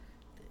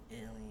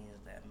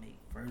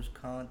First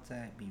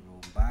contact be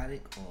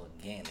robotic or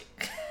organic?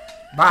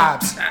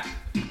 Vibes.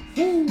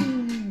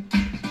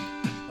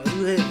 Oh,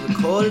 you hit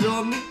recorded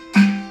on me?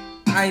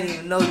 I didn't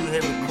even know you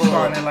hit recorded.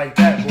 Starting it like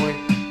that, boy.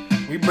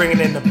 We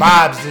bringing in the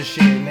vibes this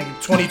year, nigga.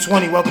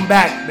 2020, welcome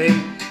back,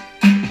 baby.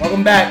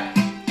 Welcome back.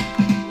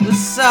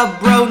 What's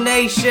up, bro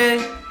nation?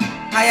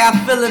 How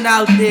y'all feeling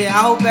out there? I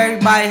hope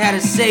everybody had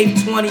a safe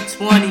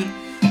 2020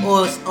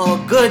 or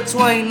a good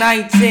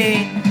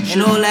 2019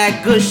 and all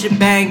that good shit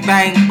bang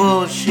bang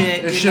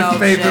bullshit. It's your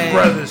favorite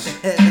brothers.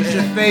 It's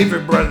your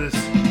favorite brothers.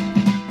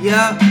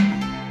 Yeah.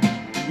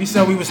 We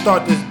said we would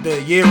start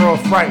the year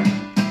off right.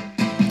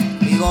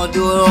 We gonna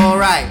do it all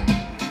right.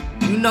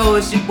 You know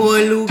it's your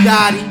boy Lou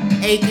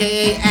Gotti,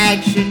 aka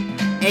Action,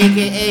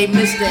 aka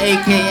Mr.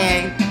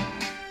 AKA.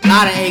 A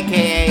lot of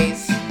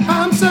AKAs.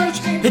 I'm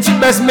searching. Hit your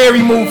best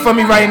Mary move for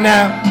me right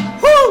now.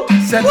 Woo!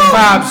 Set the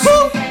vibes.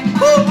 Woo!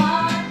 Woo!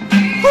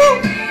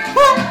 Woo!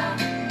 Woo!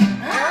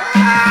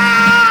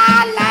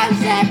 Love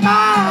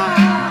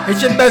that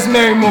Hit your best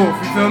Mary move,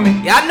 you feel me?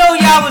 Y'all know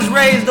y'all was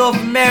raised off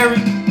of Mary.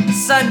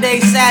 Sunday,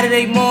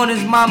 Saturday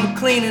mornings, mama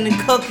cleaning and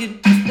cooking.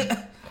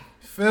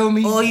 Feel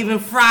me? Or even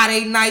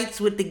Friday nights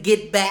with the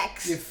get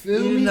backs. You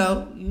feel you me?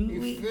 Know, You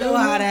we feel know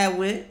how me? that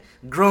went.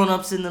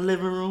 Grown-ups in the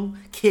living room,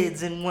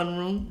 kids in one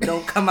room.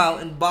 Don't come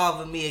out and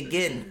bother me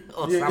again,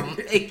 or I'm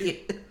making.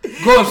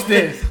 Go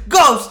upstairs.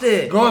 Go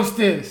upstairs. Go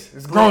upstairs.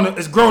 It's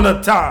grown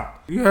up time.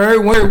 You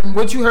heard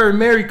what you heard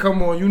Mary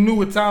come on. You knew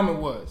what time it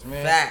was,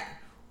 man. Fact.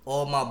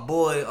 Or my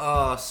boy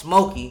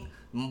Smokey.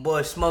 My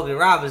boy Smokey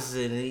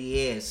Robinson.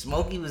 Yeah,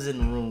 Smokey was in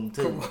the room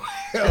too.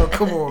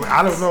 Come on.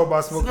 I don't know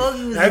about Smokey.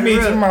 Smokey was That means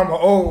real. your mama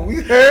old. We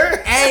heard?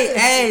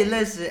 Hey,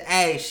 listen.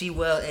 Hey, she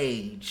well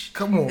aged.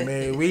 Come on,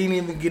 man. We ain't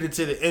even get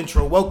into the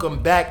intro.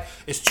 Welcome back.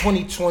 It's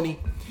 2020.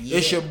 Yeah.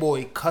 It's your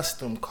boy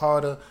Custom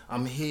Carter.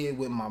 I'm here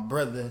with my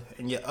brother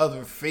and your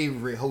other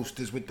favorite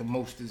hostess with the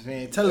mostest,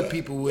 man. Tell the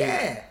people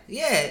where.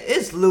 Yeah.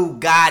 It's Lou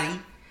Gotti,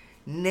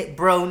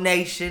 Bro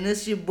Nation.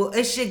 It's your boy.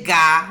 It's your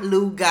guy,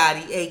 Lou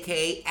Gotti,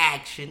 aka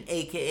Action,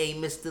 aka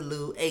Mr.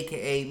 Lou,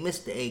 aka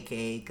Mr.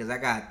 AKA. Cause I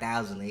got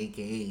 1,000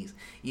 AKAs,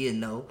 you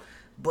know.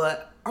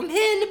 But I'm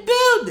here in the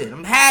building.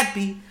 I'm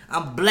happy.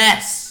 I'm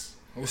blessed.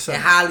 What's up?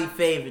 And highly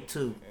favored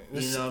too.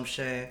 You know what I'm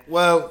saying?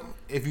 Well,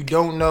 if you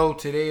don't know,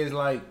 today is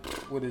like,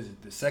 what is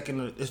it? The second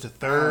or it's the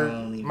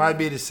third? Might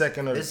be the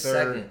second or the It's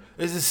third. second.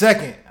 It's the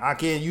second. I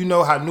can't. You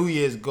know how New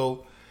Year's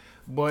go,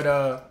 but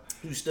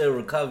You still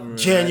recovering?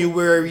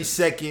 January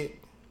 2nd,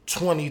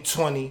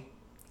 2020.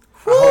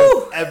 Woo! I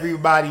hope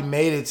everybody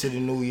made it to the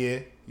new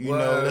year. You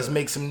know, Word. let's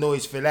make some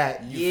noise for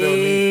that. You feel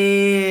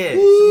me? Yeah.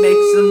 Let's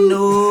make some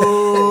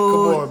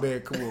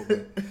noise. Come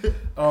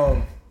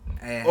on,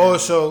 man.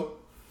 Also,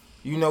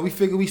 you know, we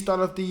figured we start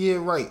off the year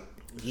right.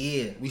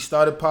 Yeah. We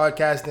started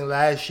podcasting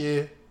last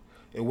year.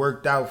 It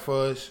worked out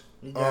for us.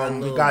 We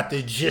got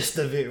the gist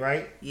of it,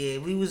 right? Yeah,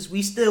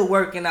 we still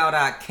working out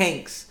our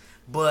kinks,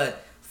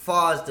 but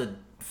far as the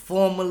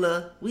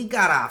formula, we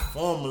got our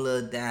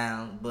formula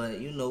down. But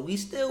you know, we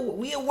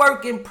a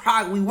work in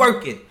progress. We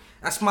working.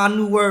 That's my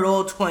new word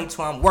all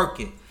 2020. I'm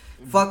working.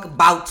 Fuck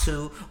about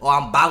to or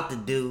I'm about to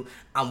do.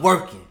 I'm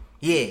working.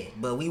 Yeah,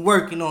 but we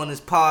working on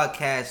this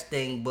podcast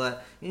thing.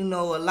 But you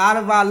know, a lot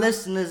of our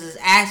listeners is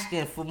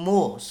asking for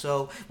more,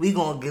 so we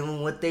gonna give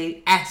them what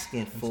they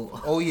asking for.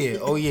 Oh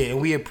yeah,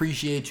 and we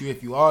appreciate you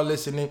if you are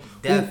listening.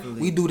 Definitely.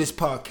 We do this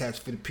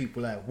podcast for the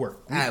people at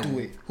work. We do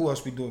it. Who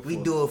else we do it for? We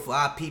do it for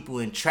our people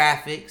in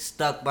traffic,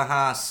 stuck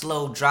behind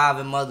slow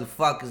driving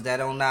motherfuckers that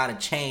don't know how to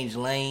change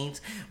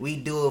lanes. We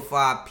do it for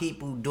our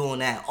people doing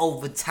that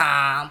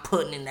overtime,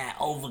 putting in that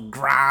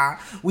overgrind.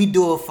 We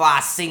do it for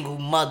our single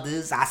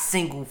mothers, our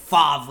single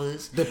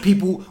fathers. The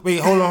people,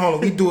 wait, hold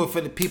on. We do it for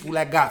the people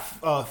that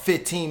got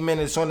 15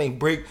 minutes on their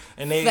break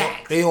and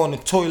they on the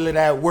toilet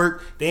at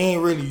work. They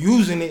ain't really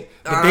using it,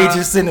 but they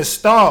just in a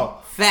stall.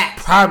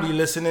 Facts. Probably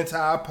listening to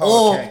our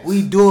podcast. Or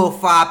we do it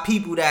for our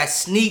people that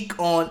sneak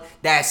on,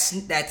 that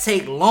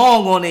take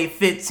long on their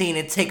 15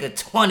 and take a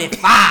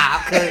 25.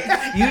 Cause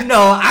you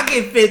know, I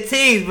get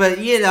 15s, but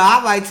you know,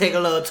 I might take a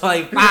little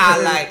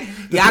 25. Like,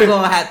 y'all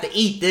gonna have to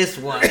eat this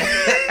one.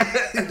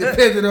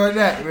 Depending on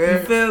that,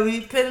 man. You feel me?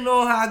 Depending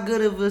on how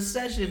good of a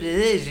session it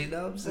is, you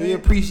know what I'm saying? We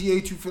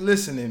appreciate you for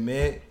listening,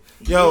 man.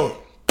 Yo,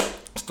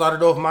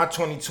 started off my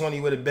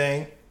 2020 with a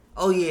bang.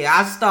 Oh yeah,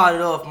 I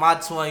started off my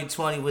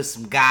 2020 with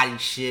some Gotti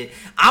shit.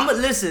 I'ma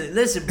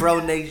listen,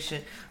 bro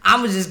nation.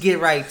 I'ma just get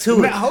right to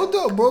it. Man, hold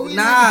up, bro.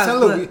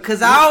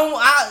 Cause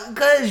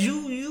cause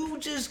you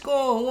just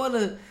gonna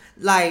wanna,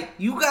 like,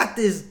 you got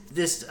this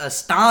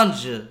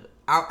astanja.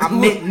 I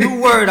made new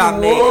word.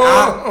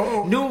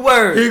 New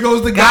word. Here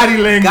goes the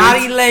Gotti language.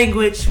 Gotti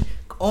language.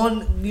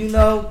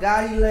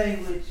 Gotti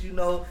language. You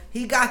know,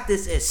 he got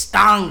this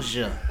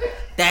astanja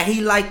that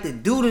he like to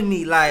do to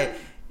me, like,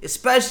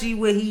 especially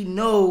when he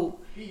know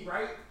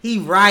he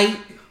right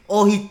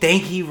or he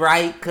think he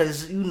right,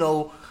 cause you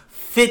know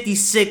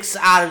 56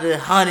 out of the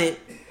 100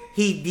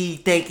 he be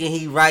thinking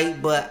he right,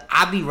 but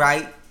I be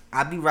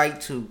right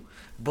too,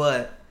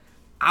 but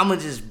I'ma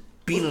just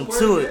beat him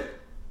to it.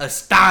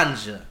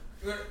 Astanja.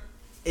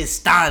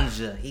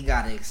 Estanja. He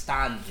got an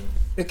Estanja.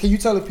 And can you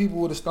tell the people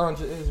what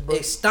Estanja is, bro?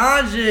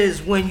 Estanja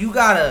is when you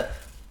got a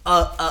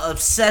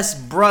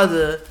obsessed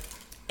brother,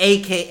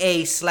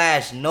 aka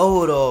 /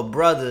 know-it-all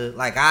brother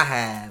like I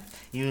have,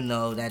 you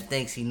know, that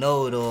thinks he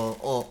know it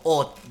all,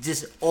 or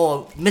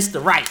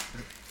Mr. Right.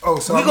 Oh,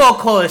 so we gonna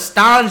call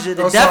Estanja.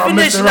 The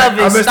definition of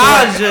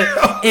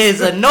Estanja is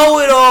a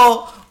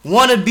know-it-all,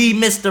 wanna be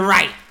Mr.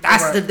 Right.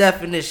 That's the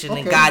definition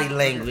in Gotti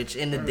language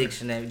in the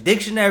dictionary.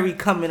 Dictionary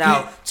coming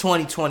out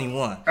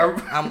 2021.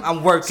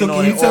 I'm working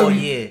on it all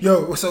year.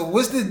 Yo, so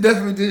what's the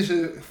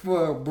definition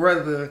for a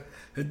brother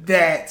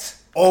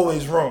that's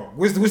always wrong?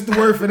 What's the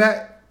word for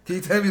that? Can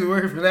you tell me the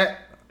word for that?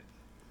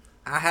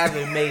 I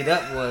haven't made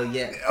up one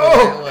yet.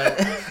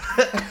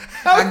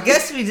 I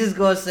guess we just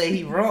gonna say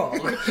he wrong.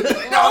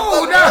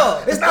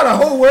 No, it's not a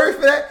whole word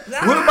for that.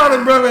 Nah. What about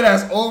a brother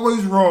that's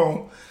always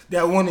wrong,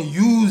 that want to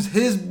use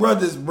his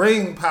brother's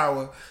brain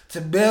power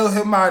to bail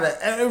him out of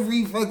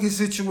every fucking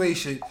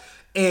situation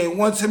and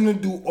wants him to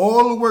do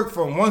all the work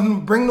for him, wants him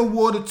to bring the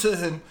water to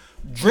him,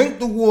 drink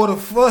the water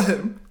for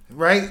him,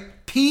 right?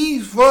 Pee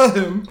for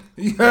him,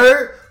 you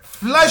heard?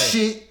 Flush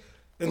it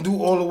and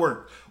do all the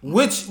work.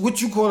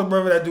 What you call a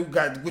brother that do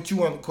what you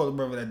want to call a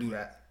brother that do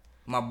that?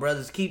 My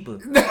brother's keeper.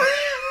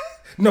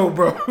 No,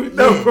 bro.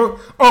 No, bro.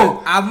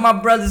 Oh, I'm my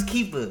brother's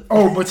keeper.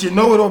 Oh, but you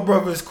know what our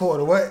brother is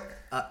called? What?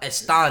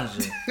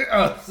 Estanja.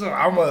 So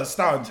I'm a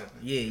Estanja.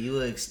 Yeah,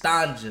 you a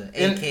Estanja,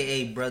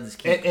 aka brother's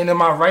keeper. And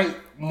am I right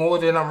more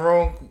than I'm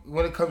wrong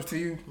when it comes to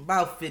you?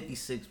 About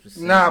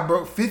 56%. Nah,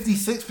 bro,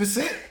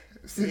 56%.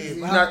 Yeah,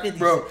 not,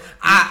 bro.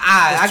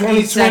 I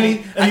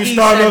 2020 and you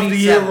start off the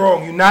year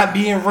wrong. You're not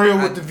being real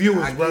with the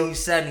viewers, I bro. give you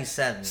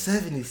 77.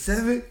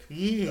 77? Yeah,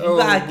 you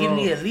gotta give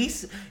me at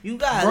least. You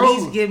gotta at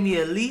least give me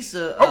at least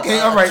a. Okay,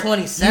 all right.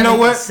 27%. You know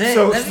what? Let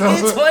me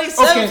get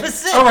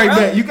 27%. Okay. All right,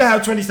 man. You can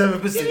have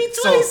 27%. Give me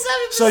 27%.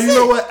 So you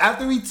know what?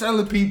 After we tell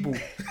the people.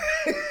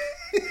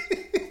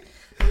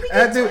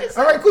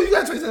 All right, cool. You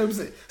got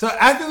 27%. So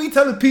after we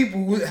tell the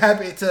people what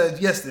happened to us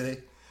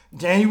yesterday,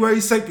 January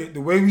 2nd,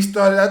 the way we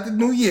started out the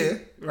new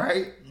year,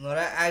 right? No,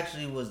 that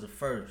actually was the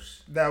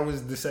first. That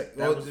was the second.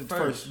 That was the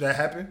first. That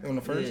happened on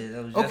the first? Yeah,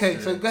 that was okay,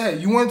 so go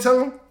ahead. You want to tell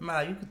them? Nah,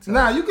 you can tell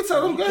them. You can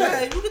tell them. Go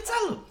ahead. You can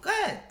tell them. Go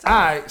ahead. All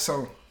right,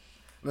 so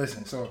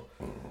listen. So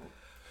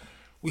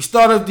we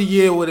start off the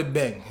year with a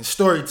bang. It's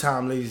story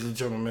time, ladies and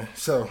gentlemen.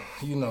 So,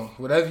 you know,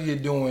 whatever you're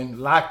doing,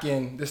 lock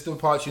in. This is the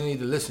part you need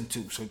to listen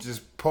to. So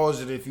just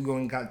pause it if you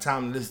ain't got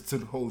time to listen to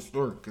the whole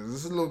story, because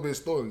it's a little bit of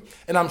story.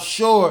 And I'm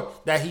sure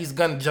that he's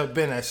going to jump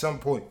in at some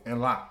point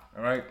and lock,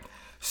 all right?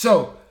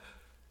 So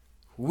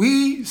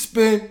we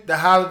spent the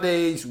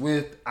holidays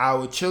with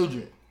our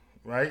children,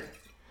 right?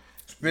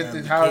 Spent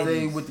the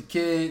holiday with the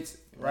kids,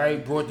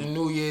 right? Brought the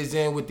New Year's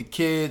in with the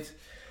kids.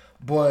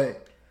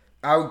 But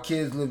our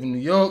kids live in New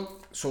York.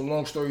 So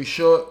long story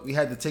short, we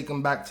had to take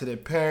them back to their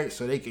parents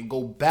so they can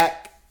go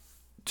back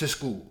to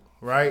school,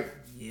 right?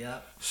 Yeah.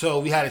 So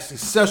we had a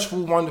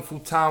successful, wonderful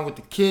time with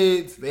the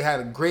kids. They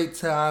had a great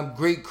time,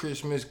 great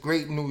Christmas,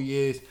 great New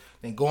Year's,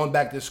 then going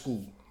back to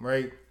school,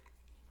 right?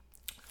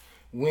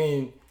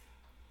 When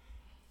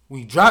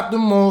we dropped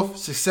them off,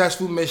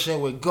 successful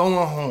mission, we're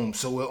going home.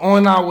 So we're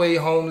on our way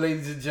home,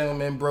 ladies and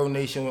gentlemen, Bro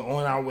Nation, we're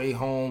on our way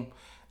home.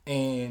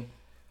 And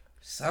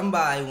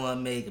somebody want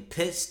to make a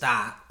pit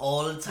stop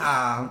all the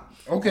time.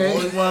 Okay.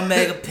 Always want to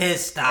make a pit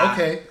stop.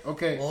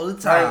 Okay. All the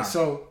time. All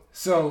right,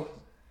 so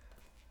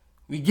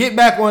we get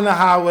back on the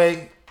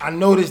highway. I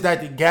noticed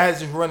that the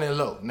gas is running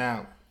low.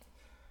 Now,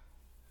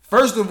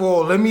 first of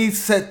all, let me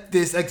set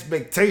this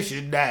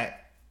expectation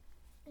that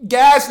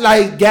gas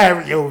like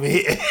Gary over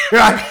here,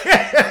 right?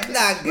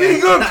 We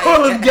gonna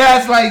call him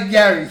gas like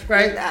Gary,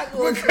 right?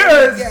 Because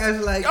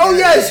gas like Gary.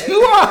 Yes,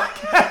 you are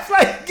gas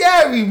like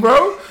Gary,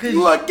 bro.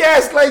 You are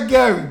gas like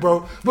Gary,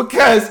 bro.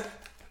 Because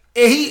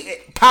he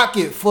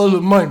pocket full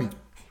of money,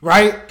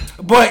 right?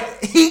 But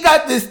he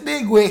got this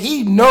thing where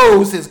he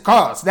knows his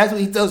costs. That's what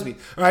he tells me,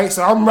 right?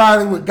 So I'm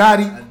riding with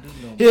Gotti.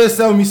 He'll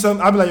tell me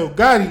something. I'll be like, yo,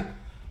 Gotti,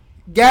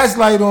 gas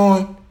light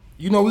on.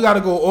 You know, we got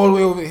to go all the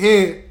way over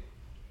here.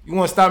 You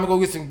want to stop and go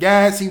get some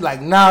gas? He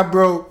like, nah,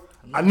 bro.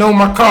 I know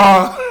my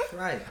car.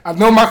 Right. I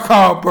know my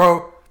car,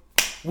 bro.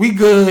 We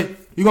good.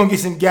 You going to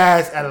get some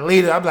gas at a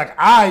later. I'm like,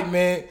 all right,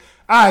 man.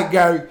 All right,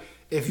 Gary.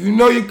 If you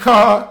know your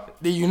car,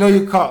 then you know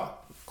your car.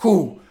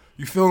 Cool.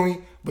 You feel me?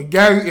 But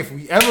Gary, if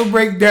we ever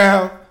break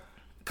down,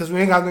 because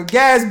we ain't got no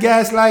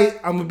gas light,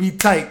 I'm going to be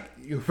tight.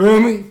 You feel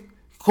me?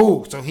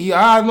 Cool. So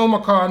I know my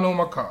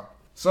car.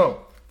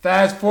 So,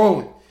 fast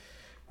forward.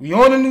 We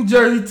on the New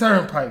Jersey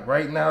Turnpike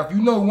right now. If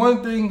you know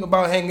one thing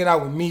about hanging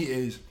out with me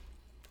is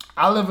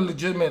I live a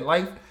legitimate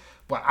life,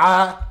 but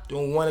I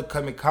don't want to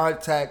come in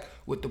contact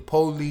with the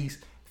police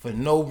for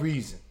no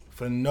reason.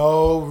 For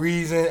no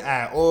reason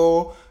at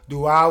all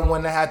do I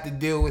want to have to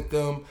deal with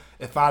them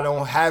if I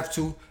don't have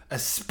to,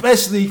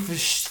 especially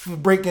for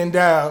breaking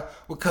down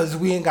because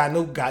we ain't got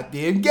no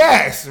goddamn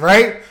gas,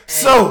 right? Hey,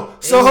 so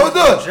hold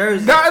on.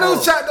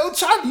 Don't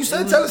try. You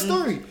said tell a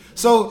story.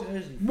 So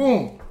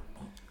boom,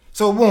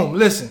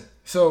 listen.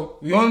 So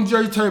we on the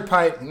Jersey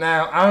Turnpike.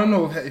 Now, I don't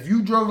know if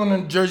you drove on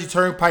the Jersey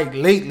Turnpike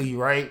lately,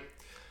 right?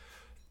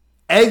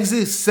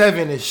 Exit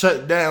 7 is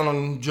shut down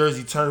on the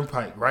Jersey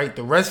Turnpike, right?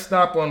 The rest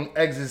stop on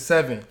exit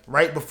 7,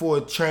 right before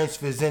it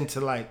transfers into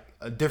like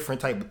a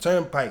different type of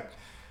turnpike,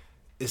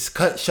 is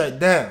shut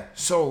down.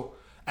 So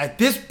at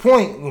this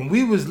point, when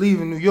we was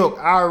leaving New York,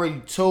 I already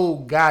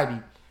told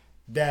Gotti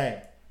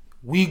that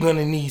we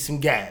gonna need some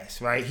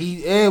gas, right?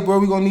 We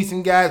gonna need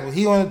some gas. Well,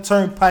 he on the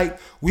turnpike,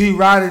 we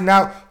riding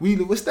out.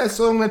 What's that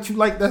song that you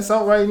like that's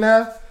out right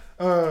now?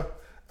 The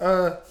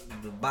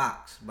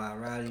Box by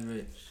Roddy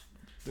Ricch.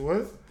 The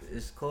what?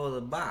 It's called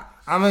The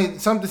Box. I'm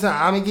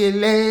gonna get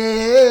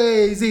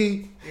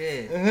lazy.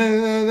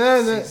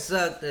 Yeah. She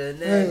sucked the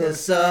nigga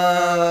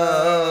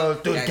so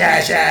through the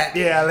cash app.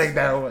 Yeah, I like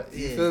that one.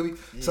 You feel me?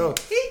 Yeah. So,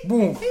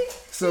 boom.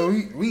 So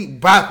we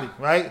bopping,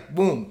 right?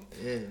 Boom.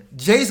 Yeah.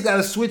 Jace got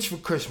a Switch for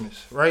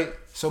Christmas, right?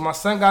 So my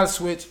son got a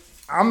Switch.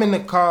 I'm in the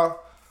car.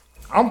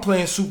 I'm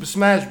playing Super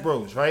Smash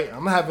Bros, right?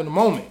 I'm having a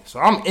moment. So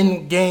I'm in the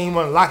game,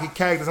 unlocking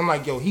characters. I'm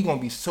like, yo, he gonna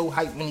be so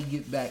hyped when he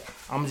get back.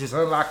 I'm just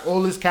unlock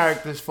all his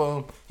characters for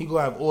him. He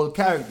gonna have all the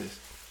characters.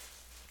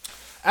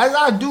 As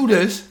I do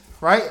this,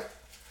 right?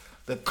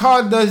 The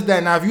car does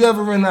that. Now, if you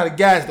ever run out of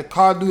gas, the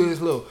car do this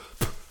little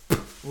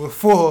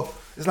before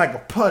it's like a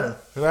putter,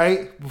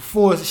 right?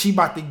 Before she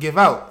about to give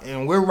out,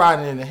 and we're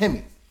riding in the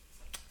Hemi.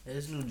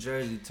 It's New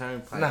Jersey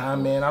Turnpike. Nah,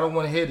 man, I don't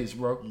want to hear this,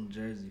 bro. New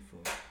Jersey, for.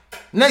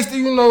 Next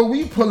thing you know,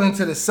 we pulling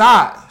to the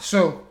side.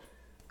 So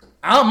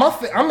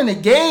I'm in the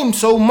game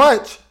so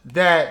much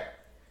that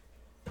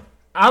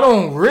I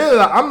don't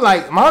realize. I'm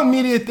like, my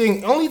immediate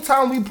thing, only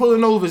time we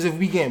pulling over is if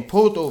we getting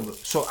pulled over.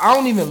 So I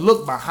don't even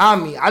look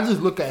behind me. I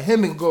just look at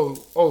him and go,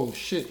 oh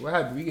shit, what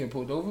happened? We getting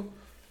pulled over?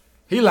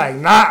 He like,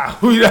 nah,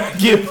 we not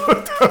getting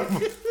pulled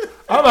over.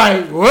 I'm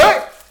like,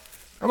 what?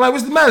 I'm like,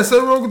 what's the matter?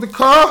 Something wrong with the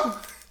car?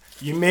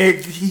 Your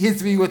man, he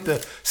hits me with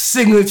the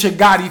signature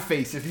Gotti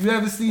face. If you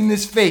ever seen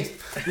this face,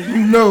 do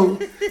you know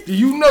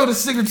the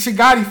signature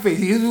Gotti face?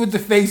 He hits me with the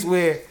face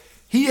where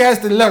he has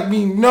to let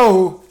me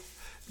know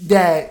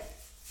that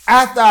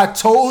after I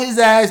told his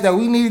ass that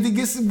we needed to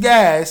get some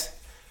gas,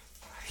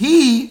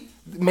 he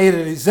made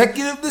an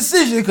executive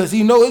decision because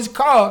he know his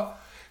car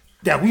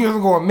that we were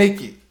going to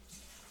make it.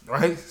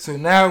 Right? So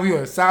now we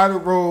on the side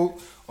of the road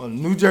on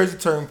the New Jersey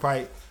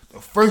Turnpike. The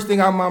first thing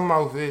out of my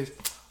mouth is,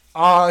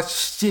 oh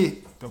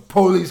shit, the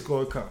police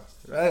gonna come.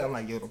 Right? I'm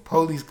like, yo, the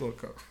police gonna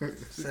come.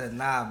 Said,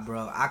 nah,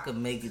 bro, I could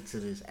make it to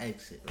this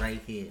exit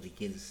right here to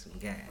get us some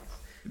gas.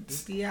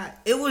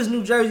 It was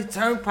New Jersey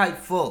Turnpike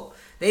fault.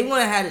 They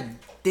wanna have a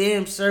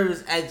damn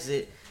service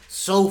exit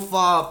so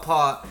far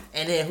apart,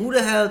 and then who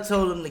the hell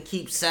told them to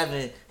keep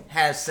 7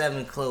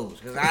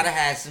 closed? Because I'd have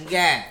had some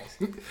gas.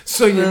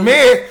 So your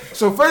man,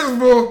 so first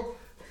of all,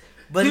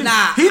 but he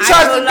tries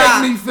to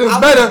make me feel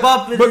better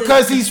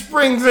because he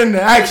springs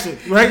into action,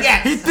 right?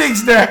 Yes. He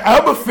thinks that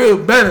I'ma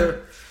feel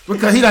better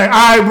because he like,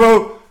 all right,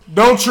 bro,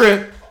 don't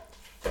trip.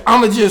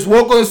 I'ma just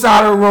walk on the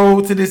side of the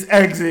road to this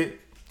exit.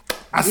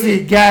 I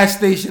see a gas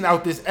station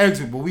out this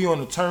exit, but we on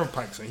the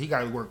turnpike, so he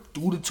got to work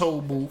through the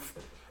toll booth,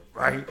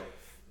 right?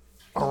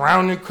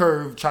 Around the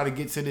curve, try to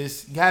get to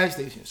this gas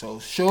station. So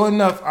sure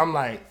enough,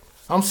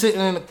 I'm sitting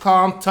in the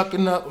car, I'm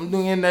tucking up, I'm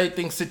doing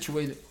everything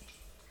situated.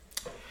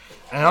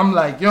 And I'm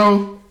like,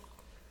 yo,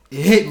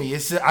 it hit me. I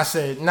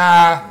said,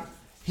 nah,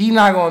 he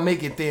not going to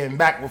make it there and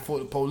back before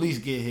the police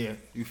get here.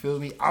 You feel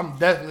me? I'm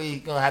definitely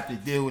going to have to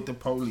deal with the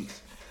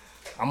police.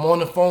 I'm on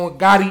the phone with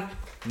Gotti.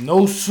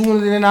 No sooner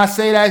than I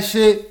say that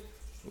shit,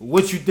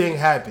 what you think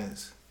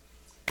happens?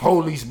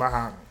 Police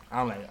behind me.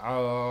 I'm like,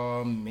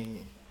 oh,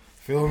 man.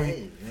 Feel me?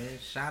 Hey, man,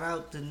 shout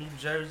out to New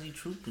Jersey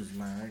troopers,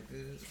 man.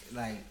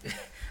 Like,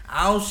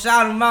 I don't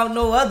shout them out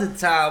no other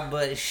time,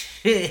 but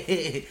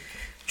shit,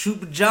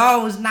 Trooper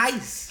John was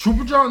nice.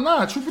 Trooper John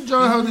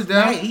held it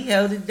down. Right, he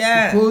held it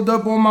down. He pulled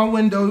up on my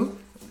window.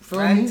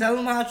 Feel me? Tell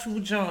him how Trooper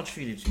John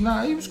treated you.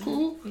 Nah, he was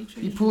cool.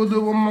 He pulled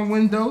up on my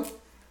window.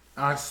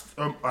 I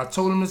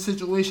told him the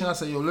situation. I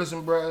said, yo,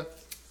 listen, bro.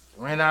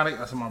 I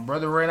said, my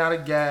brother ran out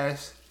of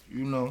gas.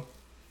 You know.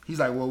 He's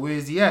like, well,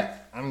 where's he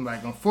at? I'm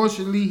like,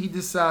 unfortunately, he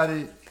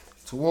decided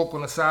to walk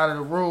on the side of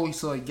the road. He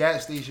saw a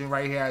gas station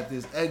right here at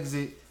this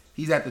exit.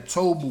 He's at the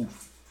toll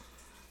booth.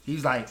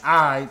 He's like,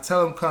 all right,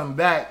 tell him come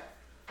back.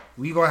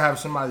 We gonna have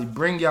somebody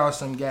bring y'all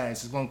some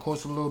gas. It's gonna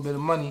cost a little bit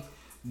of money,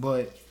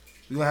 but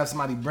we gonna have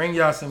somebody bring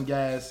y'all some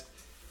gas.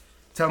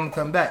 Tell him to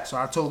come back. So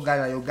I told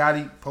Gotti, like, yo,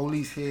 Gotti,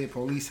 police here.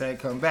 Police said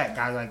come back.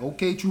 Guy's like,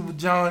 okay, Trooper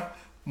John,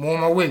 I'm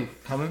on my way.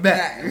 Coming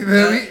back. You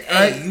feel me?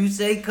 Hey, right? You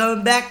say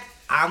come back,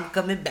 I'm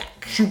coming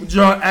back. Trooper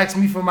John asked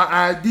me for my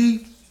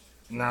ID,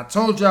 and I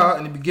told y'all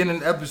in the beginning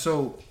of the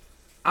episode,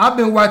 I've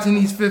been watching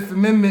these Fourth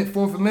Amendment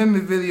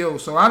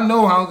videos, so I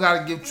know I don't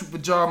gotta give Trooper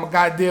John my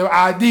goddamn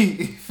ID.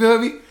 You feel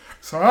me?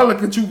 So I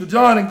look at Trooper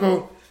John and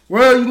go,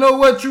 well, you know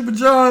what, Trooper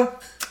John?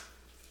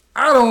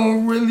 I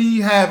don't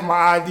really have my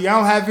ID. I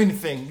don't have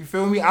anything. You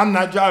feel me? I'm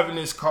not driving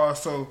this car,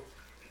 so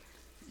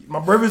my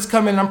brother's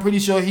coming. I'm pretty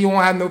sure he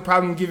won't have no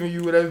problem giving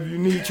you whatever you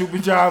need, Trooper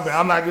John, but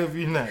I'm not giving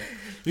you nothing.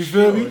 You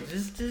feel me?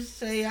 Just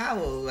say I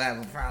will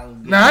have a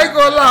problem. Now I ain't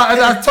gonna lie. As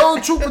I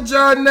told Trooper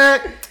John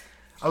that,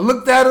 I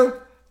looked at him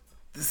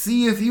to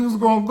see if he was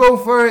gonna go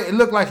for it. It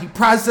looked like he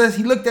processed.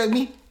 He looked at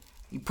me.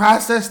 He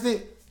processed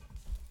it.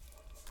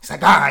 He's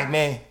like, all right,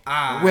 man.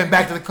 Went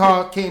back to the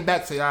car, came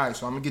back, said, all right,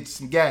 so I'm gonna get you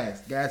some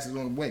gas. Gas is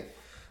on the way.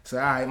 So,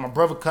 all right, my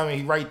brother coming,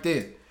 he right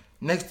there.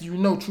 Next thing you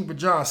know, Trooper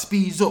John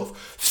speeds off.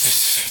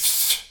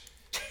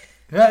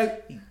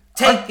 Right?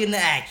 Taking the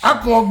action.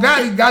 I called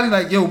Gotti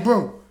like, yo,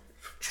 bro,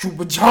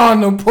 Trooper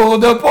John done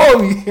pulled up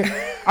on me.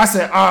 I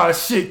said, ah,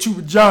 shit,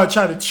 Trooper John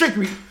trying to trick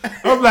me.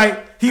 I'm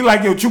like, he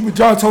like, yo, Trooper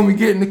John told me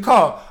get in the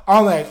car.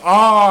 I'm like,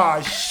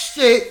 ah,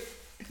 shit.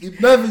 You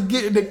never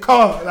get in the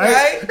car,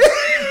 right?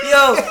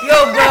 Yo,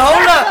 bro,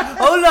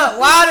 hold up.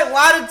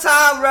 Why the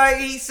time, right?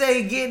 He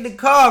say get in the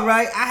car,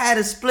 right? I had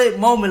a split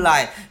moment,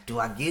 like, do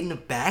I get in the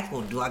back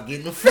or do I get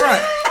in the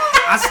front?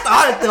 I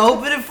started to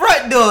open the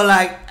front door,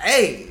 like,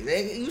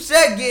 hey, you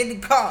said get in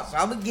the car, so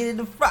I'm gonna get in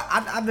the front.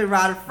 I've been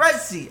riding front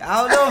seat.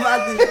 I don't know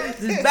about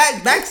this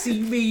back seat.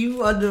 You mean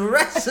you under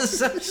arrest or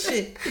some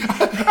shit?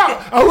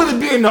 I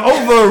wouldn't be in the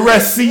over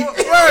arrest seat.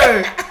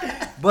 Word.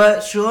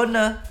 But sure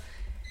enough,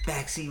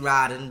 backseat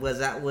riding was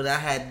what I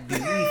had to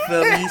do. You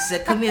feel me? He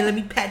said, come here, let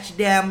me pat you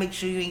down, make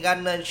sure you ain't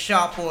got nothing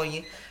sharp on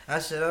you. I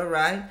said, all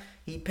right.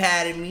 He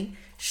patted me.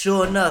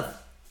 Sure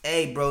enough,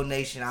 hey, bro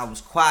nation, I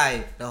was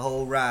quiet the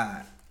whole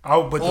ride.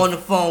 Oh, but on the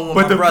phone with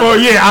my brother.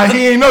 Phone, yeah,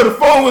 he ain't know the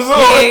phone was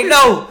on. He ain't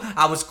know.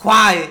 I was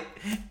quiet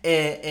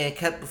and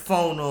kept the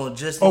phone on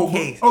just in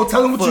case. Oh,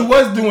 tell him what you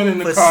was doing in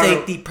the car. For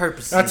safety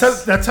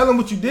purposes. Now tell him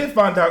what you did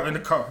find out in the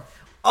car.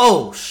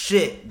 Oh,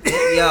 shit.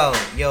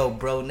 Yo,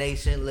 bro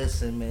nation,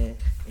 listen, man.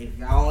 If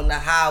y'all on the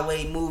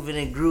highway moving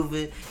and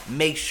grooving,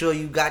 make sure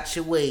you got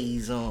your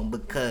ways on,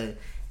 because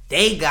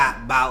they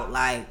got about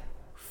like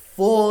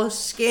 4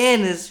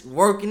 scanners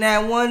working at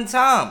one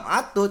time.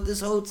 I thought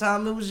this whole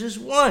time it was just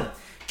one.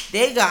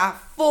 They got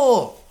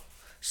 4.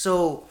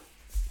 So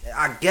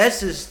I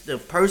guess it's the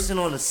person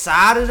on the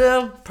side of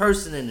them,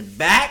 person in the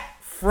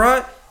back,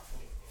 front,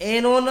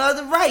 and on the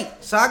other right.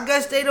 So I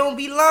guess they don't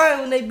be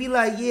lying when they be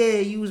like, yeah,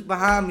 you was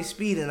behind me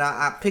speeding.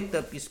 I picked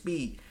up your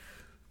speed.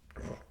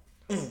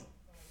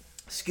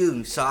 Excuse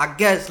me. So I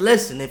guess,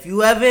 listen, if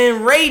you ever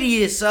in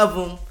radius of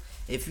them,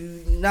 if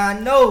you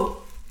not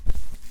know,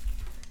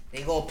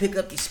 they gonna pick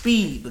up your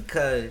speed,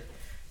 because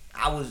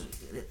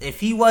if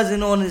he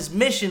wasn't on his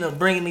mission of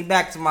bringing me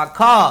back to my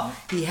car,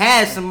 he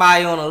had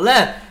somebody on the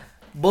left.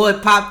 Boy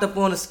popped up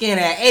on the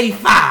scanner at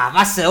 85.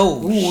 I said,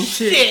 oh,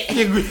 shit.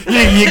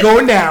 You're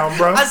going down,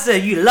 bro. I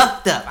said, you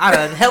lucked up. I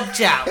done helped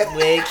you out,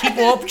 man. Keep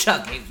on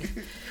chucking.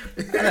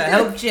 I done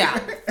helped you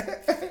out.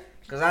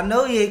 Because I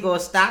know he ain't going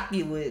to stop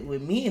you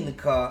with me in the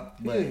car.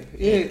 But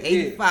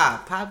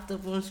 85 popped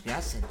up on the screen. I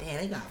said,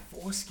 damn, they got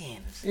 4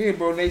 scanners. Yeah,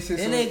 bro.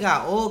 They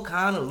got all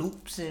kind of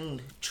loops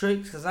and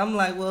tricks. Because I'm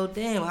like, well,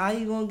 damn, how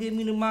you going to get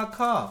me to my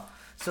car?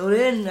 So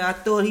then I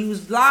thought he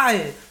was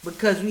lying,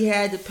 because we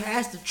had to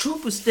pass the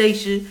trooper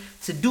station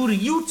to do the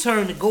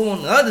U-turn to go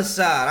on the other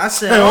side. I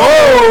said,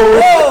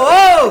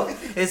 oh,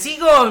 is he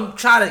going to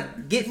try to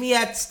get me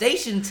at the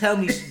station and tell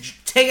me,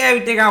 take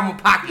everything out of my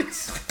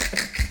pockets?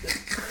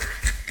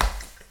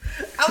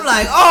 I'm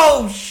like,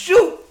 oh,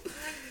 shoot.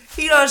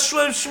 He done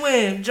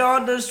swim.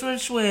 John done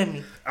swim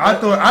me. I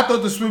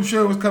thought the swim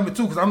was coming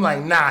too, because I'm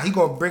like, nah, he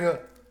going to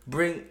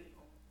bring.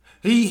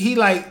 He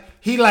like,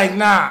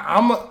 nah,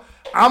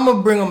 I'm going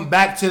to bring him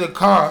back to the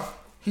car.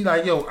 He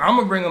like, yo, I'm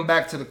going to bring him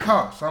back to the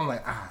car. So I'm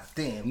like,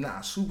 damn,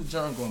 nah, Super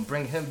John going to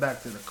bring him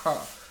back to the car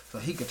so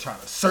he could try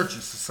to search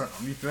us or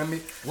something. You feel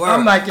me? Word.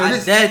 I'm like, yo,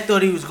 Dad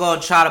thought he was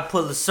going to try to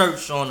pull a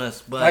search on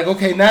us. But like,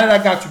 okay, now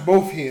that I got you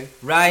both here.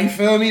 Right? You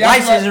feel me?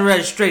 License and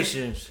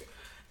registrations.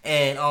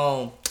 And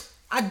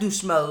I do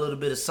smell a little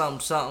bit of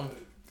something.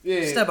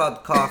 Yeah. Step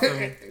out the car for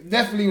me.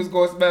 Definitely was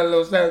going to smell a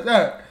little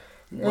something.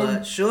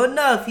 But sure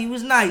enough, he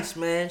was nice,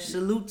 man.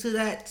 Salute to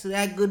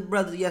that good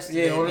brother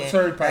yesterday. Yeah, on the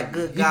turnpike.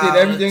 He did guy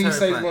everything he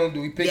said he was going to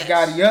do. He picked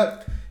Gotti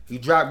up, he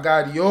dropped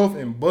Gotti off,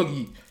 and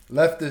Boogie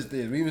left us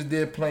there. We was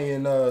there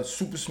playing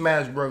Super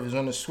Smash Brothers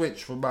on the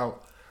Switch for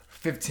about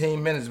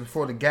 15 minutes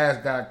before the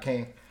gas guy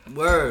came.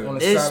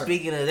 Word.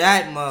 Speaking of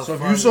that, motherfucker. So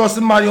if you saw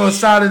somebody on the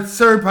side of the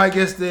turnpike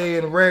yesterday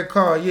in a red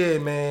car, yeah,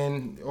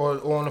 man, or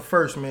on the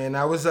first, man,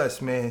 that was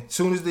us, man. As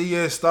soon as the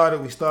year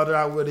started, we started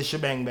out with a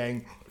shebang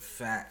bang.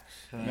 Facts.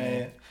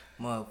 Man,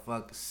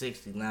 motherfucker,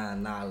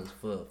 $69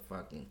 for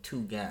fucking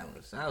 2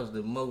 gallons.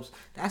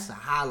 That's a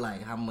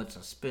highlight how much I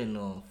spend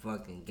on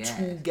fucking gas.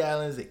 2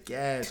 gallons of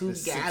gas. 2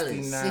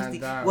 gallons,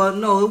 $69. Well,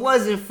 no, it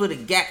wasn't for the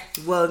gas.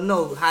 Well,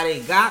 no, how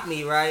they got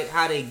me, right?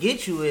 How they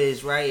get you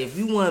is, right, if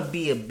you want to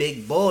be a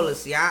big baller,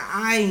 see,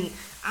 I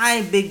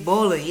ain't big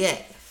baller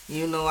yet.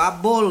 You know, I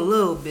ball a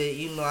little bit.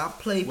 You know, I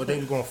play. What, they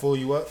was gonna fool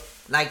you up?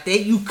 Like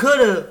you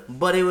could have,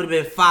 but it would have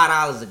been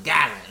 $5 a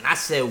gallon. And I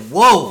said,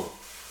 whoa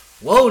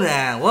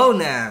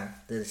now.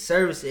 The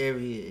service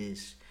area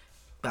is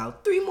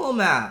about 3 more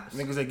miles.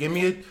 Niggas said, give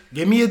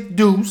me a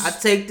deuce. I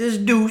take this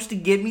deuce to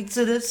get me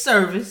to the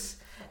service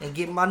and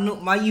get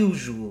my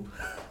usual.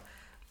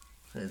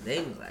 Cause they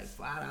was like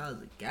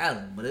 $5 a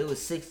gallon, but it was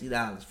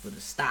 $60 for the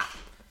stop,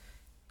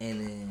 and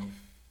then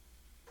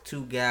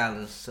 2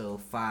 gallons, so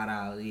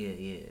 $5.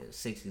 Yeah,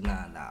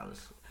 $69.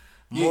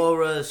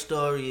 Moral of the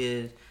story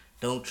is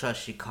don't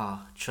trust your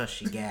car,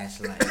 trust your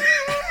gas light.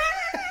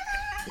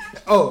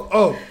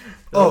 Oh,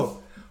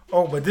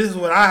 but this is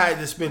what I had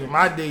to spend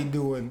my day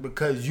doing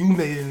because you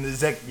made an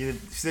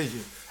executive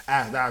decision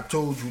after I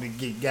told you to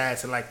get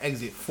gas at like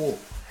exit 4.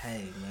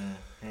 Hey, man.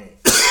 Hey.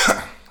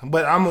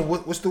 But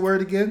what's the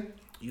word again?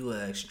 You a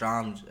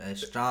Estranja.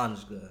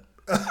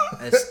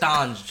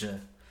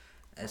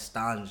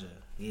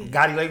 Yeah.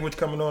 Gotti language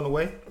coming on the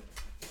way?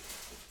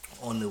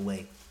 On the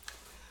way.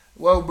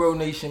 Well, Bro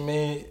Nation,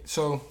 man.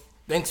 So,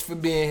 thanks for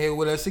being here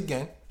with us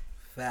again.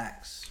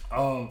 Facts.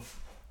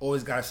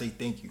 Always gotta say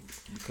thank you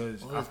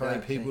because I feel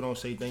like people don't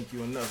say thank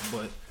you enough.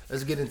 But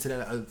let's get into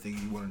that other thing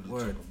you wanted to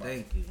talk about.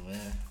 Thank you,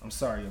 man. I'm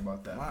sorry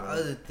about that. My bro.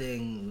 other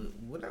thing,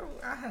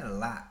 I had a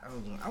lot.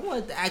 I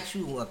wanted to ask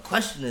you a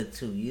question or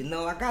two. You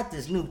know, I got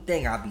this new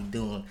thing I be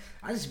doing.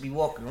 I just be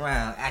walking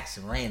around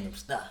asking random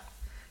stuff.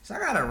 So I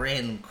got a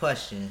random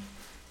question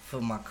for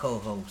my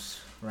co-host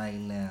right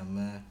now,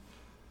 man.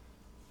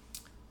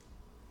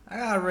 I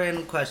got a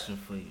random question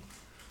for you.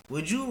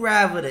 Would you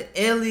rather the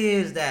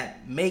aliens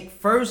that make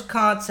first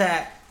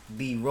contact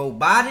be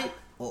robotic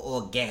or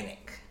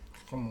organic?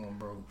 Come on,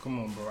 bro.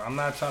 I'm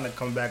not trying to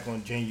come back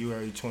on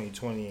January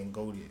 2020 and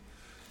go there.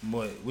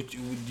 But what do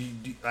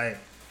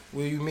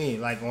you mean?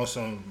 Like on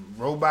some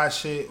robot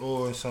shit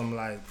or some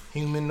like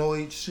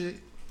humanoid shit?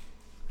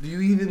 Do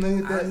you even know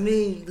what that? I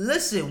mean,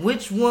 listen.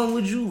 Which one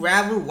would you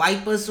rather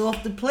wipe us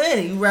off the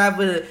planet? You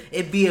rather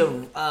it be a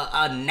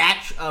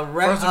natural,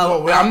 First of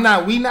all,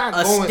 we not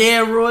going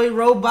steroid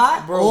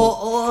robot, bro,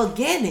 or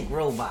organic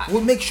robot?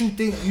 What makes you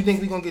think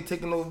we gonna get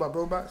taken over by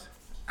robots?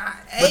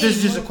 Hey, But this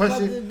is just a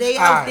question. They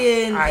out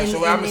there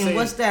in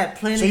what's that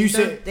planet? So you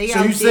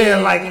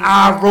saying like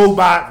our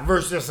robot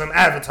versus some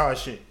Avatar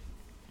shit?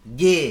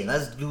 Yeah,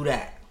 let's do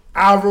that.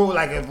 Our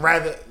robot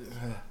rather.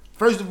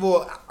 First of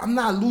all, I'm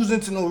not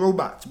losing to no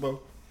robots, bro.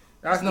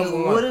 That's number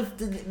one. What if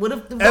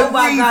the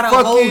robot got a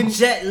whole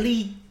Jet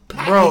Li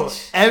package? Bro,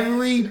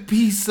 every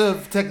piece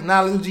of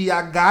technology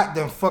I got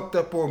done fucked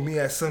up on me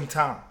at some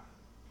time.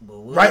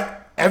 Right?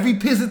 Every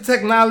piece of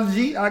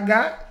technology I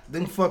got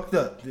then fucked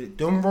up.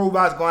 Them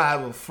robots gonna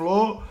have a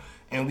flaw,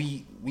 and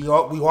we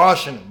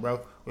washing them, bro.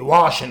 We're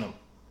washing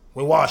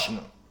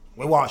them.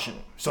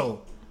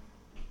 So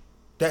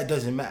that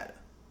doesn't matter.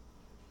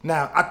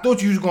 Now, I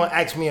thought you was going to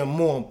ask me a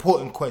more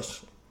important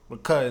question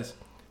because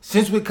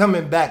since we're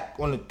coming back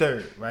on the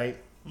 3rd, right?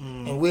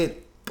 And we're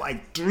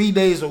like 3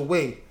 days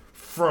away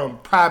from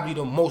probably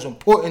the most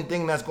important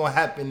thing that's going to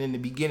happen in the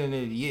beginning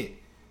of the year.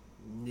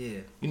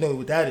 Yeah. You know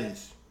what that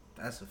is?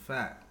 That's a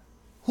fact.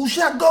 Who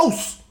shot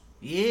Ghost?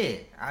 Yeah,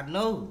 I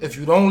know. If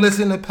you don't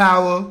listen to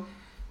Power,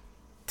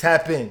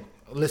 tap in.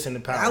 Listen to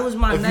Power. That was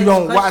my If next you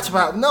don't question.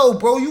 watch Power. No,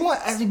 bro, you want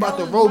to ask me about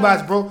the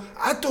robots, bro.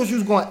 I thought you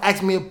was going to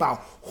ask me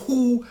about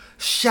who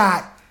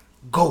shot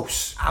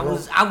Ghost. I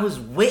was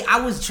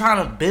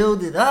trying to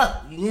build it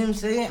up. You know what I'm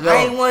saying? Yo.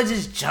 I didn't want to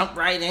just jump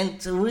right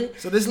into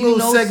it. So this little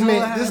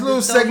segment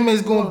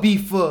is going to be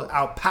for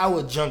our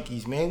power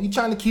junkies, man. We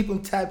trying to keep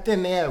them tapped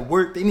in. They at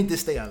work. They need to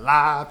stay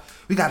alive.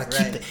 We got to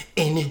keep the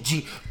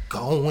energy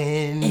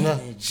going.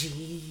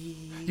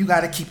 You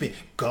got to keep it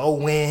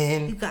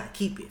going. You got to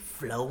keep it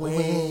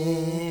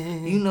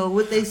flowing. You know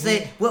what they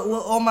say? What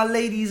all my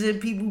ladies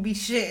and people be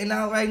shitting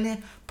out right now?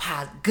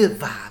 Good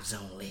vibes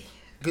only.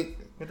 Good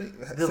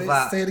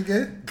vibes. Say it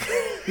again.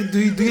 do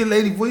your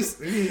lady voice?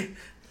 Good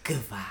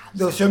vibes.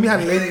 No, show me how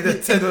the lady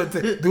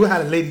do how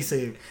the lady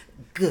say it.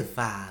 Good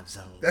vibes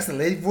only. That's a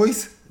lady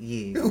voice?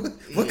 Yeah.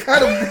 What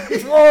kind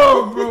of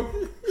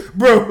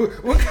bro?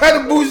 What kind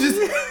of bullshit?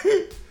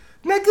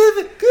 Now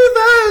good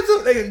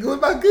vibes. They go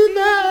about good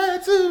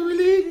vibes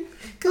only.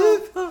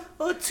 Good.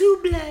 Or too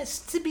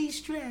blessed to be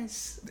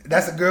stressed.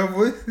 That's a girl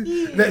voice?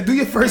 Yeah. Do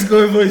your first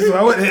girl voice. So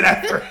I want to hear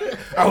that first.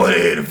 I want to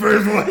hear the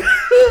first one.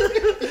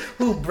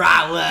 Who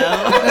Browell?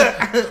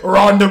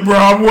 Rhonda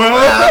Bromwell.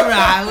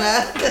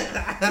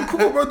 Browell.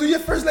 Come on, bro. Do your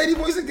first lady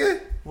voice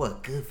again.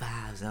 What? Good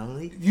vibes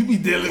only. You be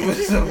dealing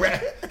with some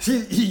rap.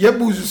 Your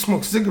booze just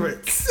smoke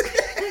cigarettes.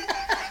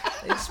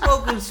 They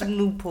smoking some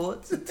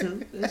Newports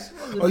too.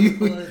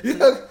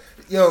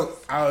 Yo,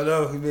 I don't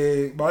know,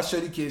 man. My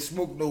shorty can't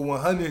smoke no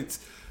 100s.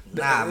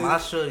 Nah, my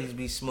shorties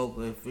be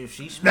smoking. If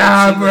she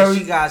smokes, bro.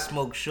 She gotta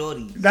smoke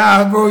shorties.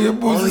 Nah, bro, your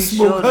booze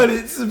smoke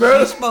 100s,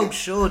 bro. She smoke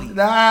shorty.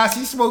 Nah,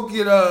 she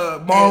smoking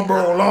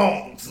Marlboro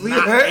Longs. Ew.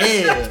 I'm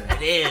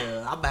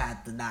about to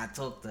have to not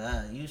talk to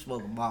her. You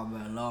smoking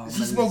Marlboro Longs.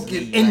 She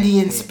smoking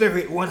Indian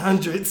Spirit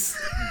 100s.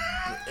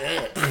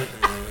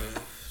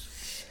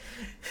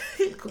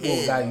 Come on,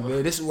 Gotti,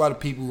 man. This is why the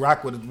people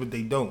rock with it, what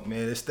they don't,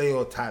 man. They stay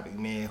on topic,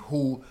 man.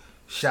 Who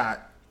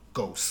shot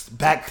Ghost?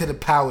 Back to the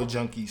Power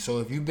Junkie. So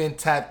if you've been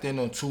tapped in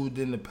or tuned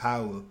in to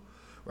Power,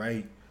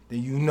 right,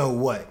 then you know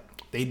what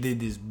they did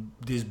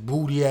this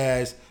booty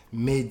ass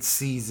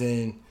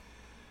mid-season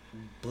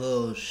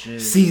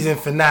bullshit season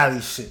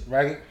finale shit,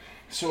 right?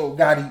 So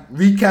Gotti,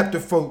 recap the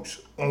folks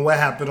on what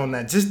happened on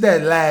that, just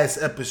that last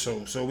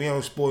episode, so we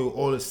don't spoil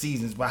all the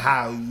seasons, but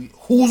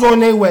who's on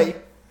their way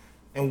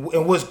and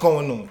what's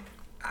going on.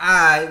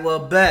 Alright, well,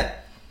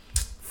 bet.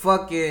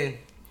 Fucking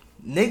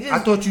niggas. I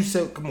thought you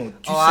said, come on.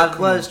 I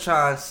was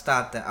trying to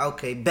stop that.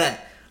 Okay,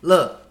 bet.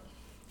 Look,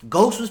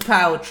 Ghost was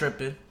power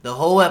tripping the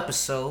whole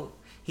episode.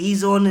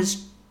 He's on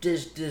this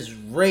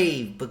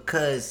rave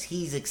because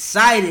he's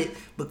excited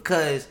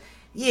because,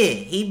 yeah,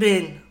 he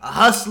been a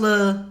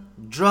hustler,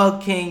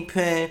 drug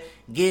kingpin,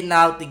 getting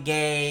out the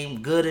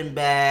game, good and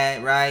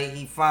bad, right?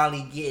 He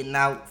finally getting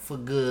out for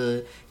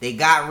good. They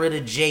got rid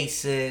of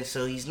Jason,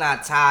 so he's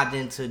not tied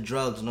into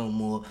drugs no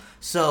more.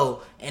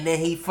 So, and then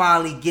he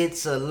finally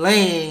gets a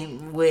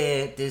lane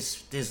where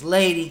this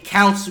lady,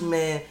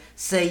 councilman,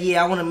 say,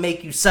 yeah, I want to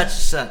make you such and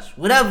such.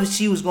 Whatever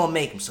she was going to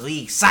make him. So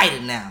he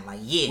excited now. Like,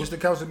 yeah. What's the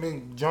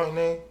councilman joint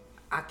name?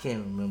 I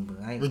can't remember.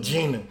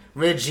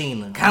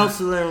 Regina.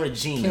 Counselor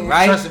Regina, Can't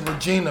right? trust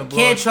Regina, bro.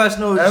 Can't trust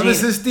no Regina. Ever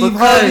since Steve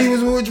Harvey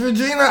was with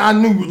Regina, I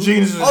knew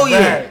Regina was bad.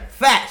 Yeah,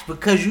 facts.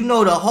 Because you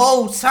know the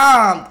whole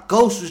time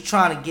Ghost was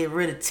trying to get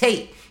rid of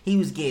Tate. He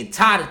was getting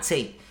tired of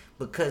Tate.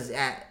 Because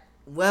at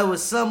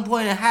some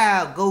point in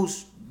how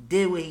Ghost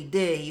did what he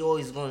did, he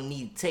always gonna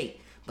need Tate.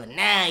 But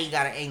now he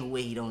got an angle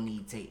where he don't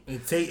need Tate.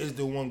 And Tate is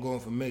the one going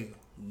for mayor.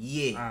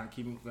 Yeah. Alright,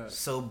 keep it going.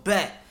 So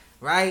bet.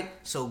 Right?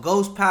 So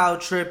Ghost power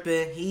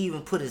tripping. He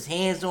even put his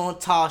hands on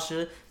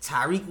Tasha.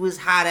 Tariq was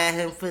hot at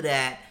him for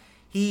that.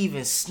 He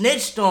even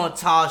snitched on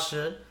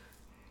Tasha.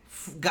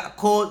 Got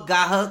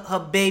her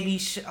baby,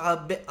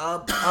 her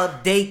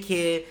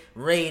daycare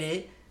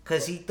raided.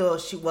 Because he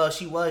thought she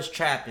was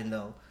trapping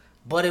though.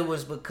 But it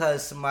was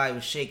because somebody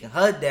was shaking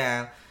her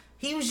down.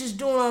 He was just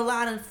doing a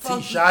lot of fucking...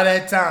 He shot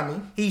at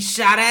Tommy.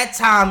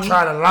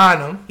 Tried to line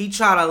him. He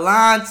tried to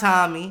line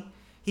Tommy.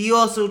 He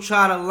also was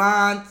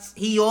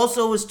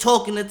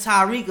talking to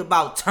Tariq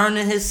about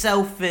turning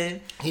himself in.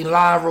 He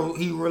lined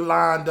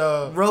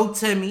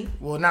Rotimi.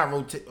 Well, not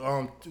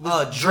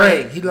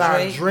Dre. He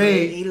lined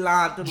Dre. He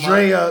lined him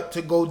Dre up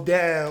to go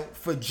down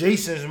for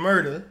Jason's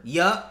murder.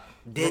 Yup.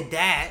 Did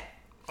that.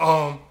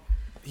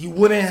 He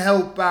wouldn't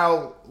help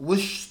out.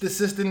 What's the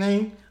sister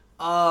name?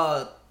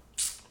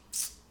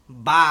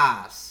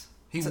 Boz.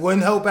 He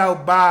wouldn't help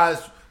out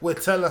Boz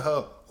with telling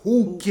her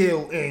who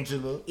killed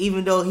Angela.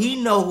 Even though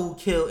he know who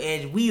killed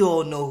Angela, we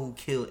all know who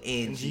killed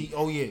Angie.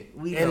 Oh yeah.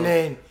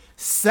 Then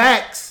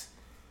Saxe,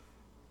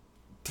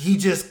 he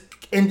just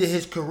ended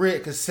his career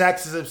because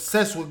Saxe is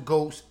obsessed with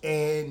Ghost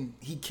and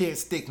he can't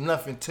stick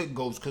nothing to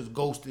Ghost because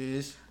Ghost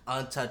is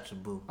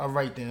untouchable. All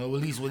right then, or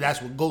at least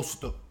that's what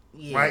Ghost thought.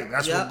 Yeah, right?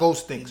 That's what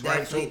Ghost thinks, he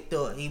right? So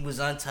thought he was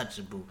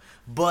untouchable.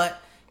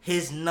 But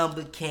his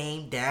number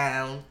came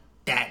down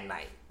that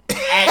night.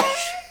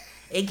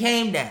 It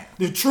came down.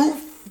 The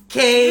truth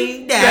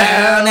came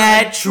down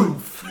at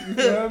truth.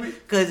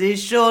 Cause it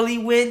surely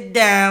went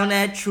down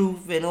at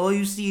truth, and all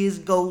you see is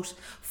Ghost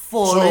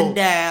falling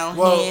down,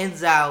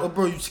 hands out. Well,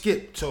 bro, you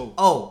skipped. So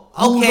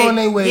okay, who's on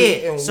their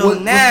way? Yeah. And so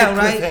now,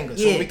 right?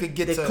 So we could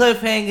get the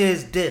cliffhanger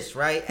is this,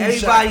 right?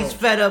 Everybody's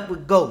fed up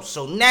with Ghost,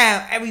 so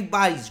now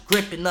everybody's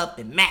gripping up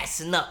and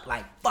massing up.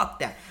 Like fuck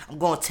that, I'm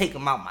gonna take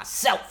him out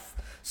myself.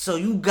 So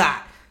you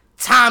got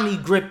Tommy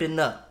gripping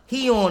up.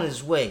 He on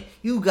his way.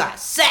 You got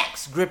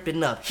Saxe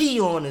gripping up. He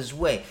on his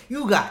way.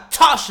 You got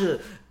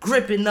Tasha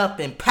gripping up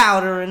and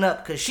powdering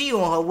up because she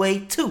on her way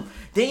too.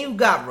 Then you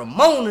got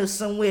Ramona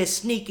somewhere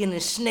sneaking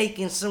and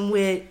snaking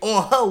somewhere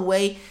on her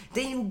way.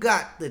 Then you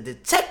got the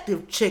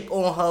detective chick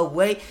on her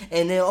way.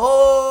 And then,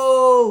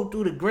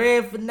 through the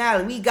grand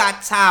finale, we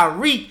got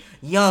Tariq,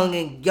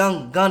 young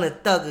gunner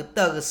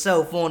thugger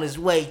self on his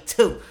way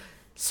too.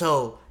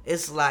 So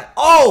it's like,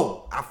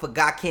 I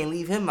forgot, can't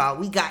leave him out.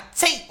 We got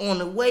Tate on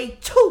the way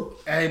too.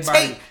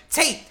 Tate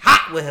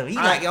hot with him. He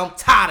I'm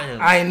tired of him.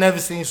 I ain't never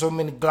seen so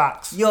many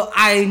Glocks. Yo,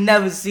 I ain't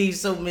never seen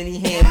so many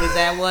hammers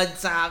at one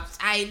time.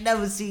 I ain't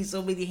never seen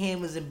so many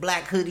hammers in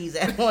black hoodies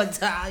at one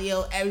time.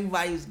 Yo,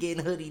 everybody was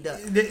getting hoodied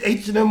up. The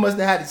H&M must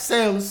have had a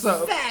sale or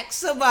something. Fact,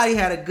 somebody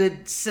had a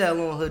good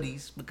sale on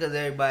hoodies because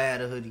everybody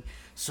had a hoodie.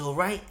 So,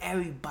 right,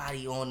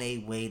 everybody on their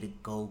way to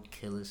go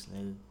kill this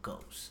nigga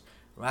Ghost.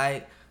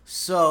 Right?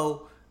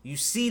 So you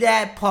see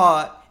that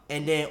part,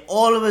 and then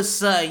all of a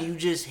sudden you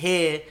just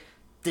hear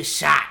the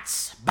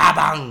shots,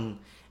 ba-bang,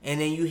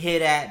 and then you hear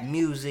that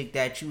music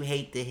that you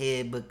hate to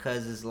hear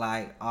because it's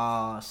like,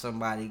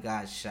 somebody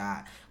got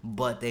shot,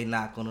 but they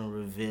not gonna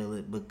reveal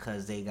it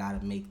because they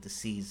gotta make the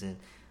season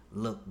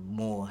look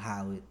more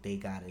how they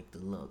got it to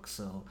look.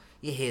 So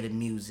you hear the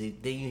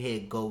music, then you hear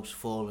Ghost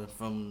falling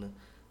from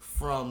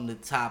the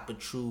top of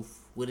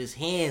Truth with his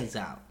hands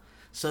out.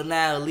 So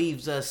now it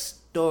leaves us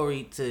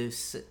story to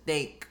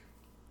think.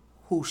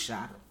 Who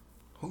shot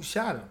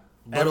him?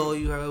 But all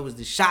you heard was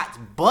the shots.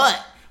 But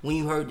when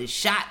you heard the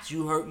shots,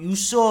 you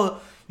saw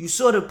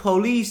the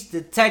police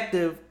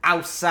detective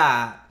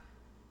outside,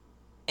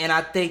 and I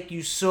think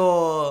you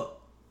saw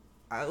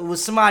it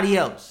was somebody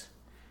else.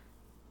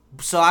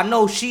 So I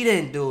know she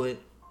didn't do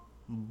it,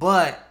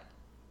 but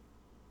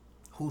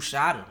who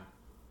shot him?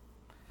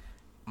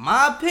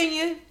 My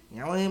opinion,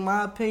 y'all ain't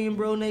my opinion,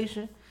 bro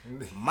nation.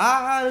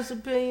 My honest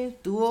opinion,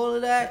 through all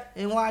of that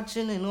and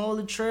watching and all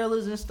the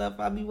trailers and stuff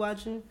I be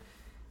watching.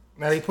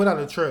 Now they put out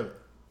a trailer,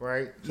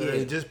 right? So Yeah.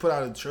 they just put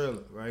out a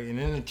trailer, right? And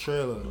in the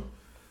trailer, it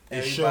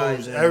Everybody's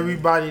shows in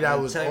everybody that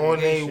was on their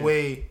interrogation.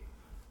 way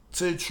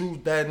to the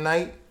truth that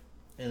night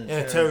in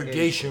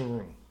interrogation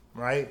room,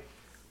 right?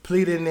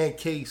 Pleading their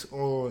case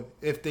on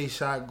if they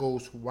shot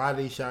Ghost, why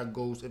they shot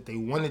Ghost, if they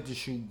wanted to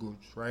shoot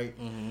Ghost, right?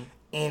 Mm-hmm.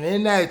 And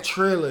in that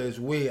trailer is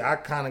where I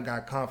kind of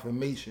got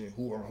confirmation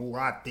who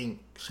I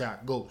think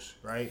shot Ghost,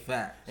 right?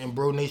 Facts. And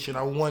Bro Nation,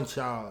 I want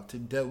y'all to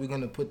we're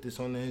gonna put this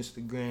on the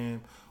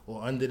Instagram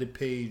or under the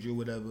page or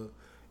whatever,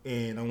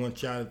 and I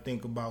want y'all to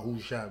think about who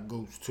shot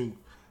Ghost too,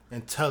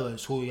 and tell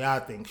us who y'all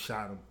think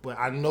shot him. But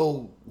I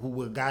know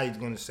what Gotti's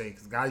gonna say,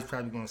 because Gotti's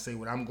probably gonna say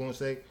what I'm gonna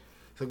say.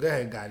 So go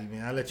ahead, Gotti,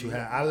 man. I'll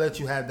let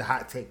you have the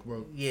hot take,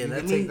 bro. Yeah, You let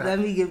can me take the- let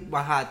me get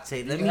my hot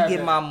take. Let You me have get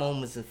that. my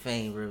moments of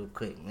fame real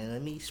quick, man.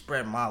 Let me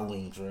spread my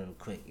wings real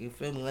quick. You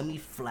feel me? Let me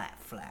flap,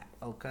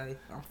 okay?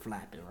 I'm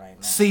flapping right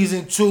now.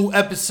 Season 2,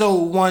 episode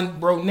 1,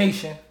 Bro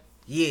Nation.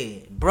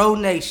 Yeah, Bro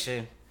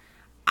Nation.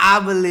 I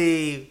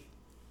believe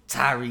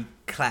Tyreek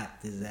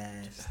clapped his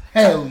ass.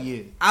 Hell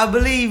yeah. I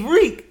believe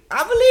Reek.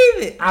 I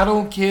believe it. I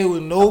don't care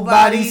what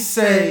nobody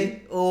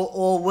say.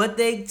 or what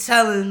they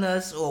telling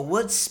us or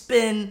what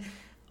spin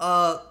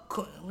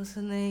what's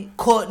her name?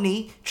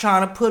 Courtney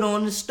trying to put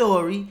on the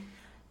story.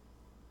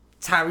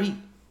 Tyreek,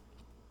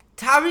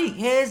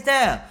 hands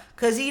down,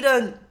 cause he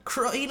done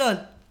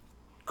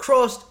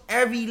crossed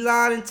every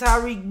line in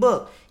Tyreek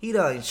book. He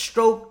done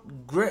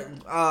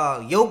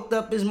yoked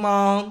up his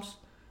moms.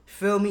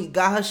 Feel me?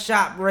 Got her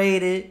shop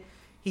raided.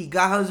 He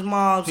got his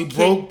mom's. He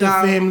broke the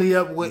out. family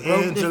up with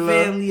Broke Angela. the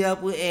family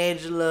up with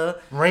Angela.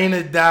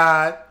 Raina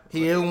died.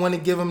 He didn't want to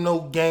give him no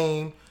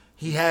game.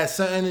 He had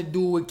something to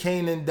do with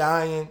Kanan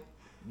dying.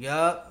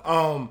 Yup.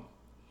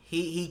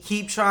 He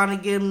keep trying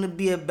to get him to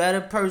be a better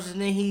person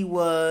than he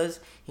was.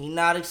 He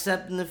not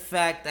accepting the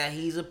fact that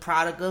he's a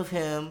product of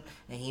him,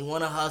 and he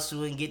want to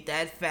hustle and get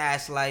that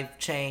fast life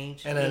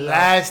change. And the you know?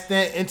 last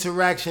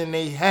interaction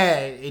they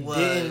had, it Was-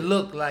 didn't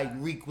look like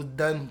Reek was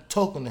done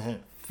talking to him.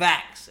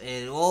 Facts.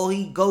 And all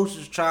he goes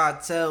is trying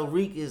to tell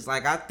Reek is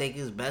like, I think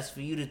it's best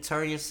for you to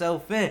turn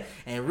yourself in.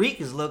 And Reek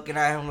is looking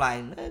at him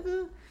like,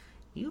 nigga,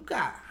 you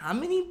got how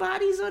many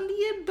bodies under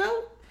your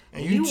belt?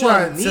 And you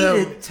trying want to me tell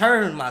to me-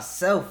 turn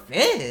myself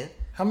in?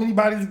 How many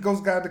bodies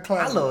Ghost got to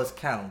climb? I lost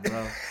count,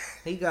 bro.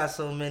 He got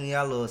so many,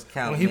 I lost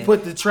count. When he man.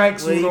 put the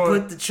tracksuit When he on.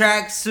 put the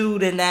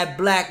tracksuit and that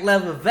black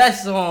leather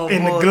vest on,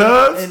 And the boy,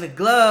 gloves? and the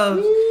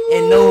gloves,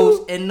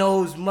 Woo. and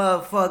those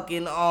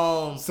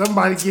motherfucking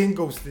Somebody getting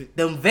ghosted.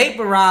 them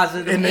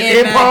vaporizers, them And the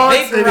airbag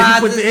AirPods, and he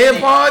put the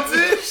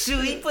AirPods in.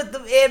 Shoot, he put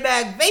them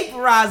airbag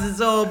vaporizers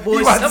on, boy.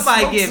 He about to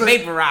Somebody smoke get some.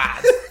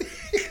 vaporized.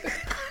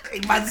 He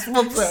about to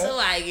smoke some.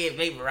 Somebody get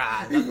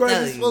vaporized. He I'm going to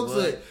telling you, smoke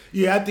boy. some.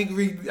 Yeah, I think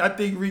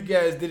Reek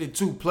Gas did it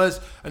too. Plus,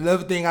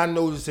 another thing I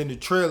noticed in the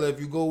trailer, if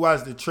you go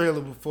watch the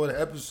trailer before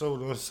the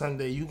episode on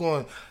Sunday, you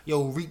going,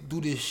 Reek do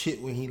this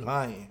shit when he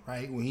lying,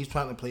 right? When he's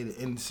trying to play the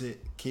innocent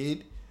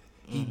kid,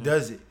 he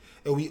does it.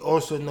 And we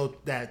also know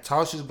that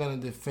Tasha's gonna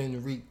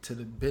defend Reek to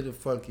the bitter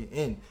fucking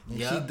end. And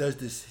she does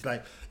this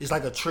like it's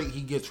like a trait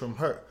he gets from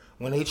her.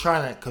 When they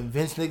trying to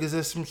convince niggas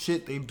of some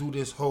shit, they do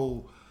this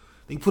whole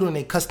they put on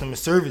their customer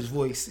service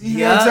voice. You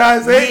know what I'm trying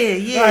to say?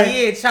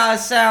 Yeah. Trying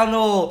to sound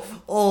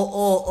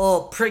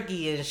all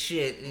pricky and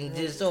shit, and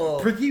just all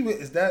Pricky,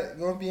 is that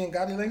gonna be in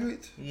Gotti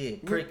language? Yeah,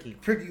 pricky.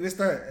 Pricky, what's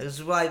that?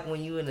 It's like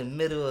when you in the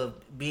middle of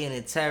being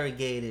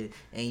interrogated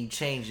and you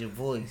change your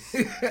voice.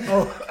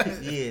 Oh,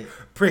 Yeah,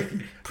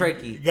 pricky.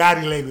 pricky.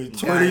 Gotti language,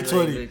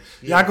 2020. language,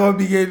 yeah. Y'all gonna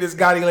be getting this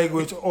Gotti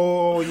language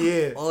all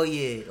year. Oh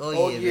yeah, All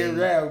yeah, year baby.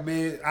 round,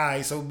 man.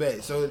 Alright, so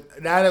bet. So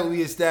now that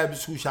we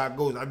established who shot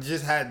Ghost, I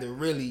just had to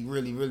really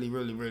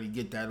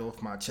get that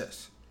off my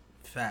chest.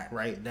 Fact,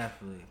 Right.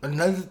 Definitely.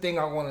 Another thing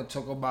I want to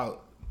talk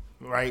about,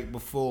 right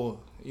before,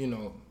 I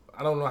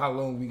don't know how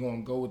long we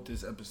gonna go with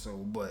this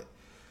episode, but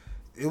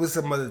it was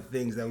some other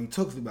things that we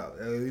talked about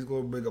that he's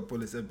gonna bring up on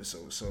this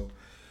episode. So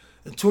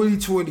in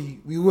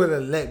 2020, we would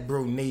have let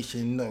Bro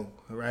Nation know,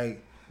 right?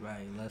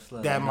 Right. Let's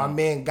let That him my know.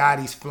 man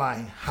Gotti's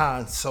flying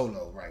Han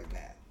Solo right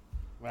now,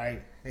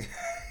 right?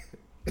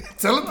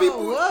 Tell the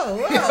people.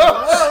 Whoa.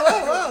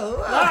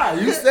 Nah,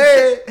 you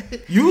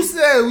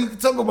said we could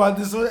talk about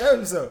this on the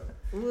episode.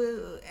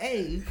 Well,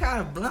 hey, you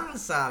kind of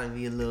blindsided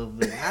me a little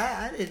bit.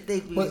 I didn't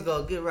think we was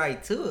gonna get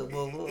right to it.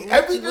 But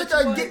Everything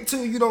I get to,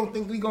 you don't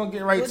think we gonna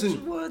get right what to. you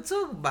want to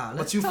talk about?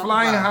 But Let's you talk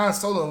flying about it. Han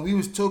Solo, and you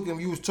was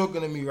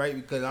talking to me, right?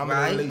 Because I'm in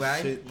a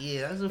relationship. Right.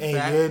 Yeah, that's a And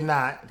fact. you're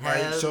not, right?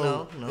 Hell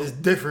So no. it's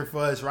different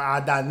for us, right?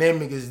 Our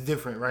dynamic is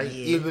different, right?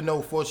 Yeah. Even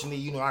though,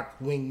 fortunately, I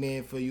can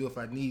wingman for you if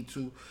I need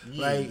to,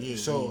 Yeah, right? yeah,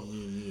 So,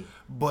 yeah.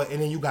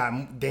 and then you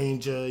got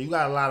Danger, you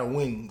got a lot of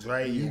wings,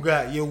 right? You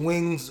got your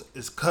wings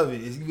is covered.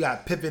 You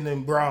got Pippin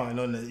and Braun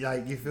on the,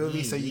 like, you feel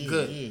me? Yeah, So you yeah,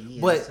 good.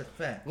 yeah, But that's a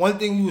fact. one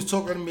thing you was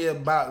talking to me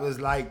about was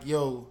like,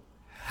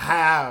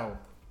 how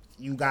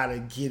you gotta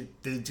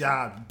get the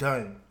job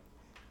done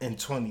in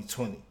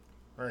 2020,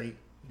 right?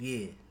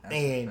 Yeah, that's a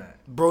And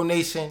fact. Bro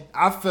Nation,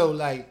 I felt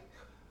like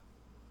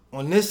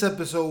on this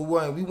episode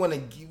 1, we want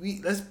to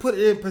let's put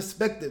it in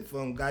perspective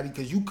for him, Gotti,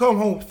 because you come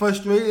home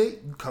frustrated,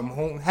 you come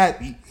home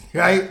happy,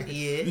 right?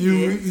 Yeah.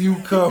 You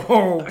come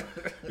home,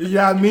 you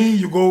know what I mean?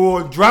 You go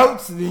on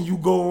droughts and then you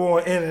go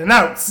on in and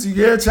outs. You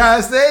get what I'm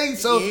trying to say?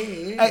 So,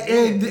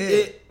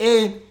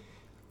 and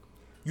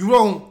you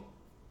don't.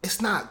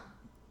 It's not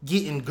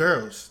getting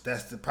girls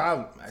that's the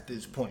problem at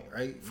this point,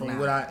 right? From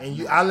what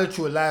I'll let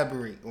you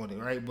elaborate on it,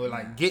 right? But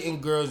like getting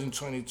girls in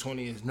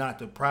 2020 is not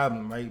the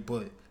problem, right?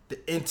 But the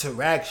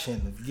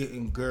interaction of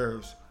getting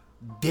girls,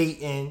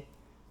 dating,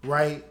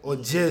 right? Or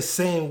just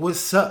saying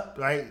what's up,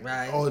 right?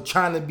 Right. Or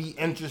trying to be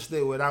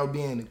interested without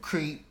being a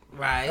creep.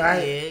 Right.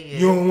 Yeah.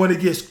 You don't want to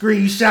get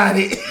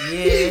screenshotted.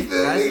 Yeah,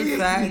 that's a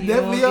fact. You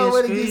definitely don't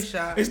want get to get.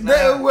 screenshotted. It's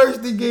nothing worse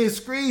than getting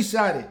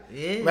screenshotted.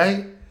 Yeah.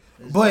 Right.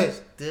 It's But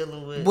just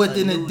dealing with but a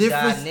then the new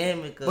difference-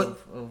 dynamic of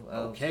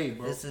okay,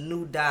 bro. It's a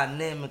new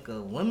dynamic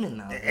of women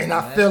now. And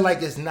I feel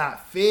like it's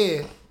not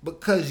fair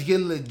because you're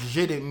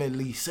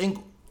legitimately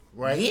single,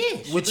 right?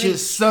 Yeah, which straight-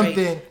 is something.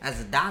 straight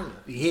as a dollar.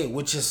 Yeah,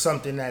 which is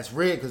something that's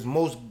rare because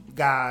most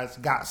guys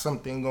got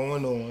something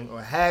going on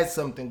or had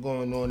something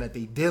going on that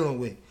they dealing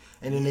with,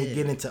 and then they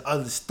get into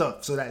other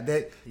stuff. So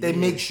that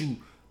makes you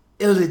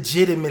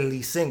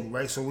illegitimately single,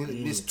 right? So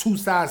there's two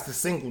sides to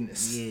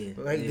singleness,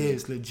 right?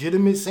 There's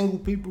legitimate single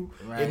people,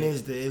 and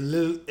there's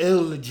the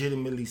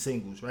illegitimately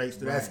singles, right?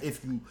 So that's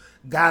if you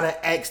got an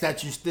ex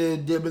that you still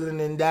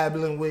dibbling and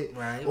dabbling with,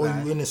 or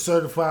you in a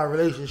certified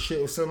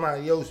relationship with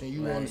somebody else and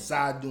you on the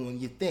side doing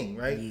your thing,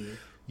 right?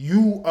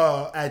 You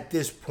are at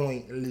this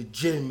point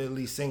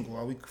legitimately single.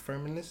 Are we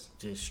confirming this?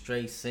 Just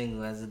straight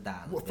single as a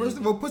dollar. Well, first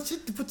of all, put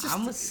your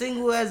I'm a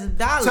single as a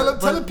dollar.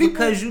 Tell the people,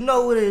 because you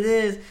know what it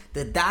is.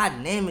 The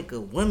dynamic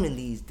of women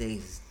these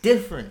days is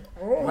different,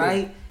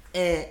 right?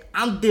 And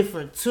I'm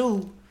different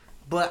too,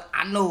 but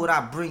I know what I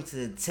bring to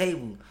the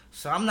table.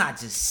 So I'm not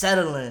just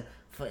settling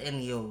for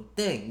any old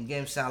thing. You get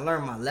what I'm saying? I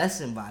learned my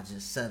lesson by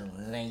just settling.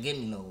 It ain't get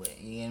me nowhere.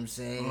 You get what I'm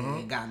saying?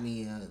 It got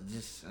me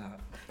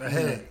a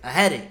headache. A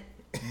headache.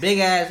 Big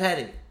ass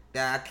headache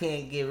that I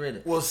can't get rid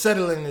of. Well,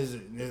 settling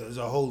is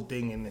a whole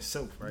thing in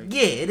itself, right?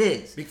 Yeah, it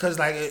is. Because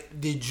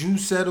did you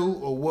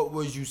settle or what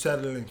was you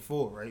settling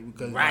for, right?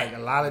 Because like a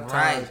lot of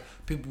times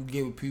people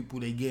get with people,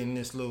 they get in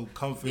this little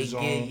comfort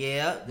zone.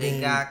 They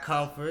got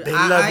comfort. They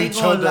love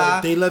each other.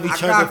 They love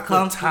each other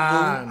for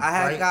time. I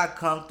had got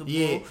comfortable.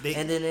 Yeah,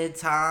 and then at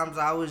times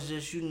I was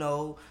just,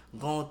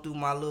 going through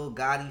my little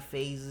Gotti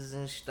phases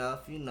and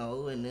stuff, and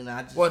then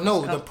I just. Well,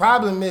 no, the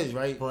problem is,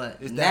 right? But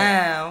is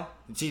now,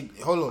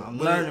 hold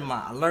on.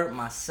 I learned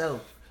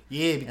myself.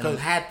 Yeah, because and I'm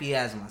happy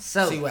as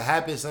myself. See, what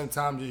happens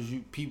sometimes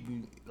is people,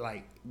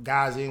 like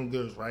guys and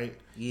girls, right?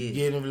 Yeah. You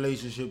get in a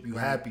relationship, you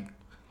happy,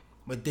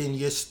 but then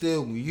you're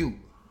still you.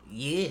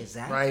 Yeah,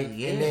 exactly. Right,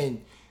 yeah. and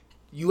then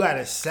you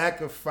gotta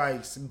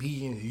sacrifice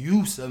being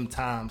you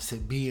sometimes to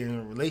be in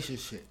a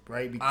relationship,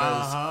 right?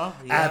 Because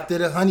after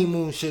the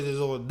honeymoon shit is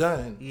all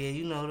done,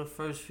 the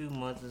first few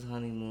months is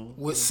honeymoon.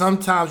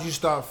 Sometimes you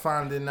start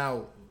finding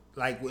out,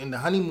 like in the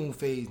honeymoon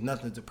phase,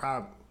 nothing's a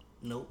problem.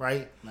 Nope.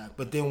 Right? Nothing.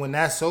 But then when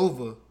that's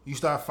over, you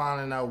start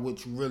finding out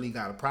what you really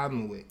got a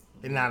problem with.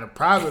 And now the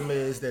problem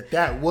is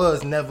that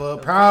was never a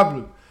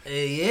problem.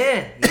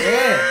 Yeah,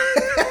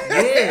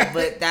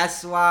 but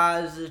that's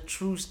why it's a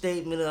true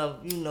statement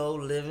of,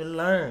 live and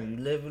learn. You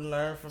live and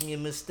learn from your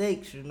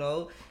mistakes,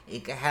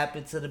 It can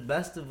happen to the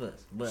best of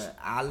us. But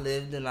I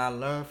lived and I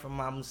learned from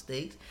my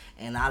mistakes,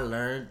 and I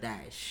learned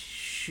that,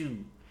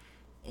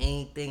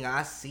 anything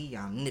I see,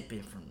 I'm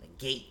nipping from the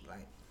gate.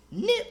 Like,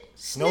 nip,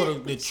 snip. No,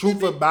 the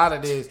truth about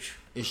it is,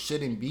 it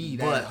shouldn't be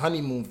that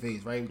honeymoon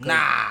phase, right?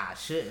 Because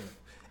shouldn't.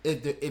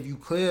 If you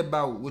clear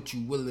about what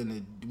you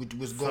willing to,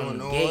 what's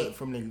going on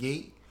from the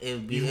gate,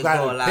 you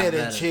got a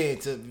better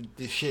chance of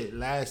the shit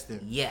lasting.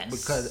 Yes.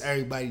 Because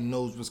everybody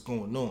knows what's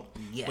going on.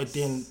 Yes. But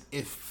then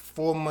if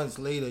 4 months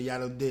later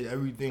y'all did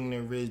everything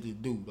there is to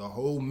do, the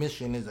whole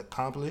mission is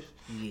accomplished,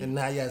 and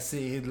now y'all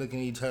sit here looking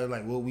at each other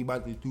like, what we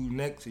about to do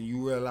next, and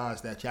you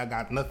realize that y'all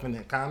got nothing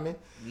in common.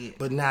 Yeah.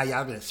 But now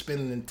y'all been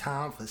spending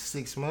time for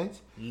 6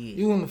 months. Yeah.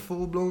 You in a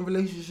full blown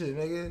relationship,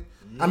 nigga.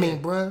 Yeah. I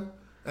mean, bruh.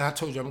 I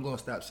told you I'm gonna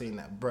stop saying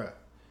that, bruh.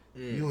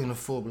 Yeah. You in a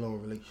full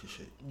blown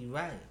relationship. You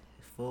right,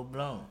 full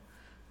blown.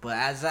 But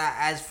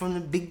as from the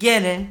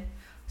beginning,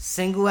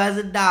 single as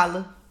a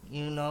dollar,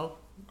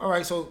 All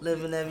right, so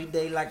living every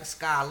day like a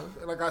scholar.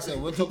 Like I said,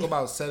 we'll talk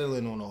about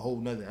settling on a whole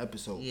nother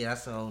episode. Yeah,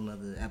 that's a whole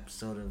nother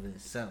episode of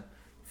itself.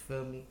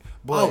 Feel me?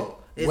 But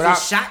is it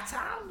shot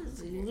time?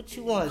 What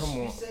you want? Come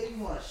on. You say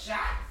you want a shot?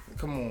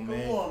 Come on,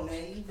 man. Come on,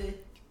 man.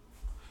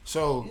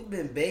 You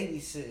been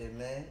babysitting,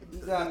 man. You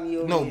got me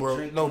over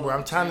No, bro.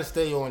 I'm trying to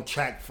stay on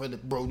track for the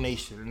Bro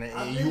Nation,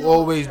 and you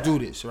always do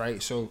this,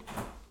 right? So,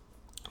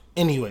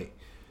 anyway,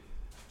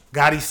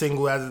 Gotti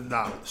single as a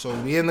dollar. So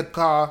we in the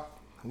car,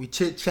 we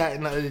chit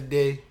chatting the other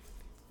day,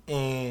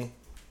 and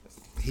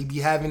he be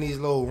having these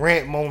little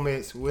rant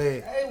moments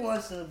where every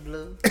once in a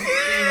blue,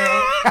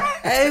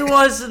 every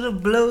once in a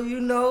blue,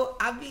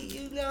 I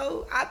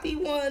be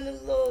wanting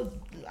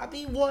I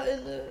be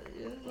wanting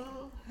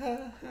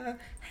to,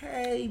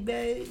 hey,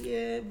 babe,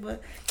 yeah,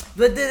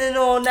 but then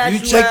on natural.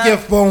 You check your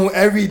phone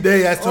every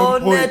day at some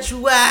on point.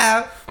 Natural.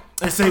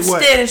 And say I'm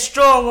what? standing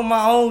strong on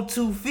my own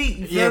 2 feet.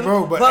 You feel me?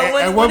 Bro, but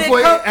at one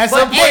point, at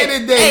some point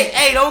in the day.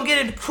 Hey, don't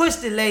get it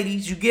twisted,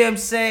 ladies. You get what I'm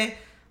saying?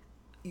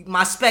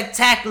 My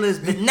spectacular is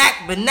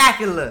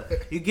vernacular.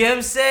 You get what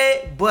I'm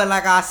saying? But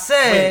like I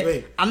said,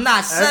 wait. I'm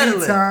not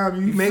settling. Every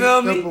time you make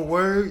up me? a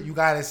word, you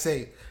gotta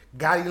say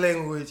Gotti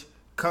language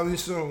coming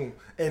soon,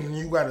 and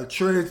you gotta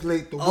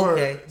translate the word.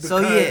 Okay, so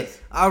yeah,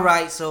 all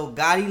right. So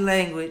Gotti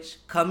language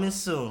coming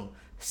soon.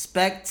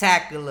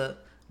 Spectacular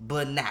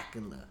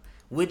vernacular,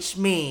 which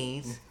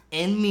means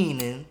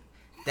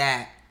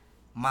that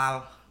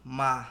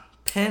my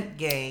pimp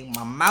game,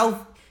 my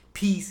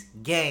mouthpiece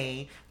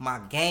game, my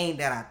game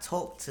that I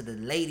talk to the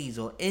ladies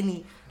or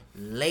any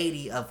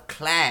lady of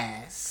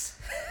class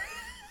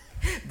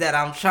that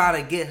I'm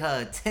trying to get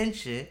her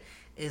attention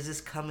is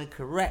just coming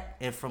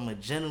correct and from a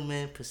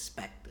gentleman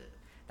perspective.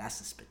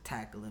 That's a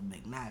spectacular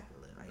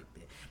vernacular right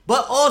there.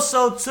 But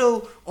also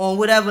too on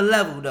whatever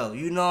level though,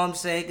 you know what I'm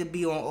saying? It could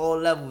be on all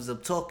levels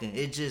of talking.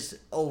 It's just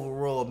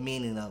overall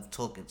meaning of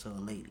talking to a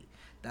lady.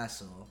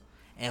 That's all.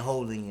 And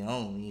holding your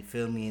own, you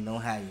feel me? And don't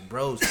have your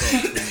bros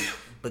talk to you.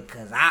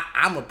 Because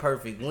I'm a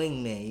perfect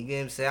wingman, you get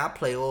what I'm saying? I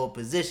play all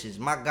positions.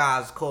 My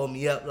guys call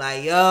me up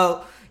like,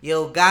 yo,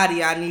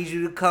 Gotti, I need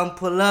you to come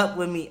pull up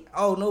with me.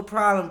 Oh, no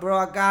problem, bro,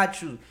 I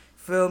got you.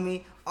 Feel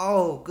me?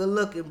 Oh, good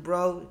looking,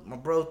 bro. My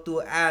bro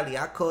threw an alley.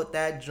 I caught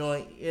that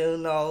joint, you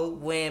know,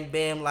 wham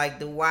bam like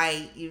the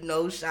white, you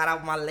know, shout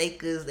out my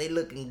Lakers. They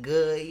looking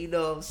good, you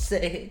know what I'm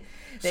saying?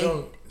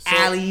 They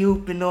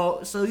alley-oop and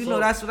all. So, you know,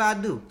 that's what I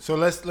do. So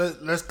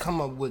let's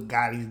come up with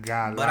Gotti's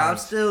guidelines. But I'm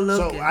still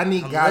looking. So I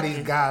need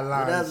Gotti's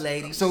guidelines. What up,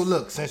 ladies? So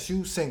look, since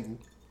you single,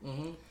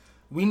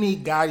 we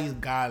need Gotti's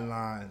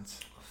guidelines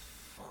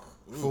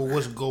for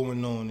what's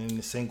going on in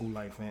the single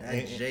life, man.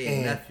 That's Jay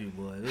and nephew,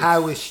 boy.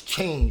 How it's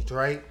changed,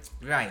 right?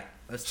 Right.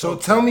 So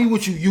tell me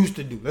what you used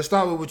to do. Let's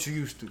start with what you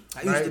used to.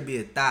 I used to be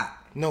a thought.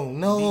 No.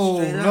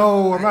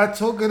 I'm not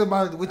talking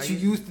about what you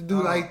used to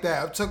do like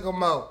that. I'm talking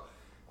about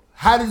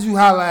how did you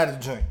holler at a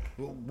joint?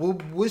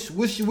 What was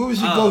your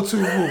go-to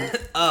move?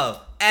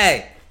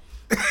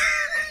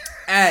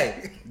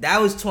 Hey,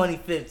 that was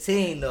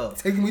 2015 though.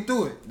 Take me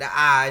through it.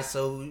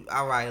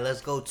 All right,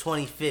 let's go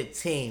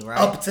 2015, right?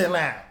 Up to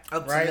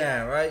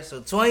now. Right?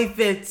 So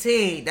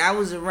 2015, that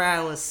was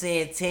around when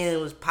Santana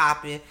was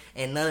popping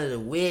and none of the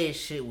weird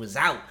shit was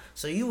out.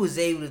 So you was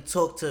able to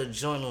talk to a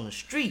joint on the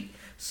street.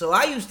 So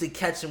I used to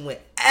catch him with,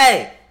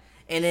 hey.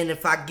 And then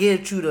if I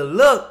give you the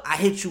look, I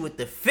hit you with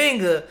the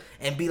finger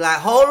and be like,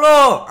 hold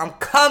on, I'm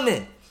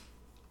coming.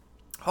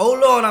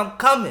 Hold on, I'm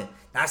coming.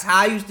 That's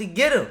how I used to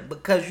get him.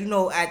 Because, you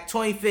know, at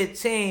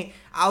 2015,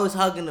 I was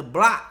hugging the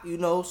block, you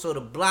know. So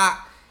the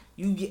block,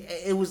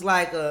 it was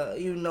like a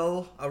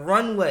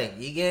runway.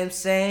 You get what I'm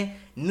saying?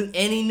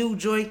 Any new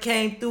joint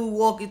came through,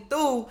 walking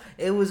through,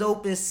 it was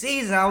open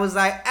season. I was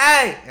like,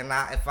 hey. And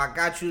if I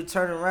got you to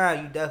turn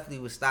around, you definitely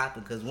would stop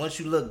it. Because once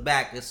you look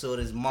back, it's sort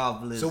of this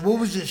marvelous. So what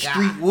was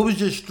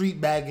your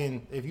street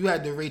bagging? If you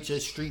had to rate your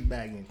street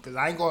bagging, because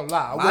I ain't gonna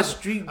lie, I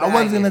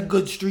wasn't a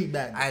good street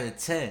bagger. I had a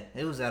 10.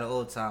 It was at an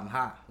all-time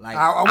high. Like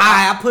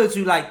I put it to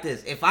you like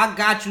this: if I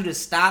got you to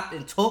stop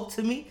and talk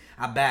to me,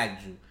 I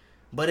bagged you.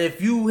 But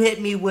if you hit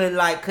me with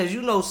like, cause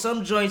you know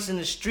some joints in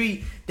the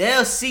street,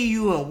 they'll see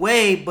you and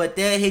wave, but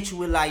they'll hit you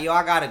with like, yo,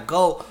 I gotta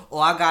go,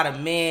 or I got a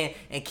man,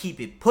 and keep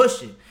it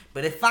pushing.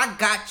 But if I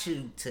got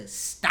you to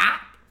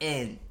stop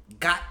and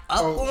got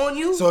up on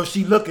you, so if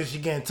she looking, she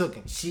getting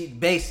tooken. She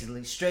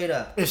basically straight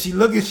up. If she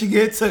looking, she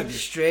getting tooken.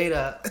 Straight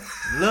up,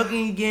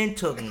 looking, you getting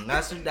tooken.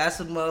 That's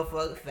a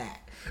motherfucking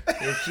fact.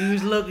 If she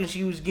was looking,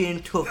 she was getting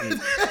tooken.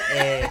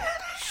 And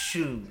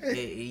shoot,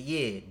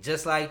 yeah,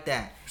 just like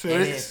that. So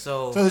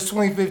it's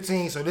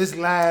 2015. So this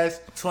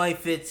last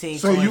 2015.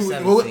 So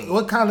 2017.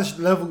 what kind of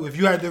level? If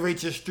you had to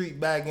rate your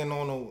street bagging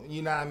on a,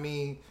 you know what I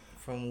mean?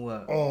 From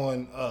what?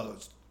 On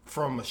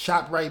from a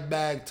ShopRite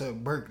bag to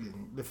Birkin.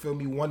 To feel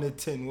me, 1 to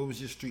 10. What was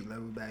your street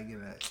level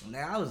bagging at?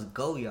 Now I was a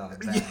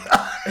go-yard bag.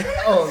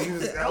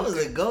 I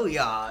was a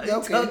go-yard.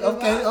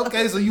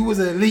 Okay. So you was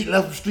an elite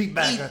level street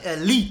bagger.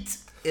 Elite.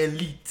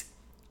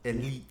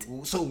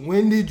 So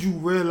when did you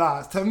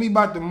realize? Tell me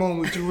about the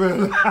moment you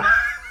realized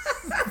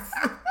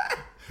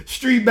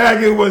street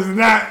bagging was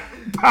not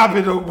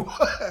popping over.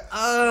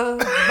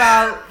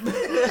 About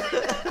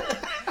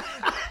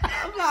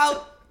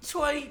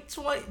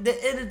 2020,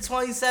 the end of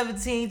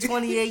 2017,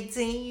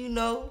 2018. You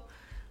know,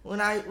 when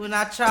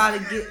I try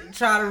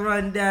to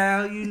run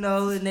down, you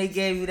know, and they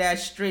gave you that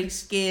straight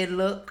scared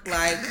look,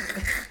 like,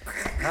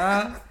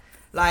 huh?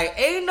 Like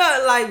ain't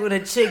nothing like when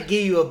a chick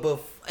give you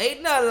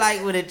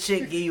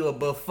a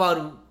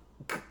befuddled,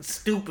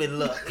 stupid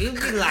look. You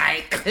be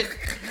like,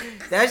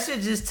 that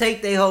should just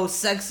take their whole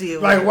sexy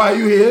away. Like, why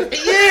you here?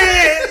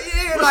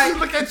 Yeah. Like,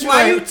 look at you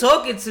why like, you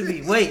talking to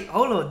me? Wait,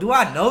 hold on. Do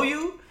I know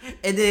you?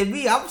 And then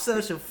me, I'm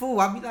such a fool.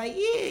 I be like,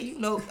 yeah, you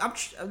know, I'm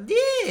trying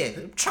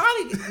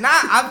to get, nah.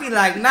 I be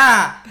like,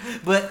 nah,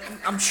 but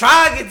I'm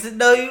trying to get to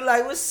know you.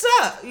 Like, what's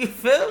up? You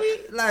feel me?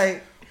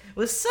 Like,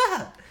 what's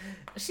up?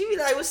 She be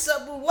like, what's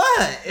up with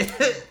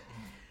what?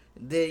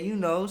 Then, you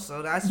know,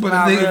 so that's what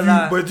I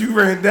realized. But you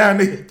ran down,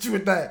 they hit you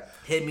with that.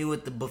 Hit me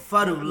with the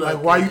befuddle look.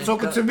 Like, why you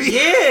talking to me?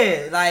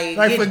 Yeah, like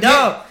forget,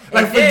 dumb.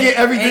 Forget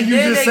everything you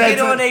just said. And then they get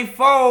on their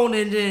phone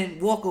and then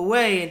walk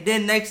away. And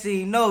then next thing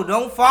you know,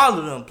 don't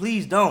follow them.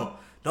 Please don't.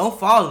 Don't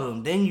follow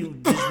them. Then you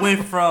just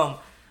went from,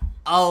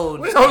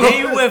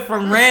 you went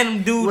from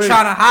random dude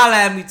trying to holler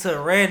at me to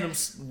a random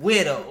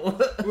widow.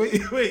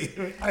 wait.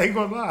 I ain't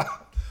gonna lie.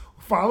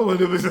 Following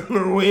them is a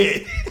little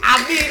weird.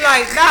 I mean,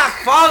 like, not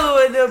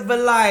following them, but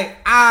like,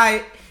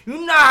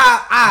 you know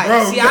how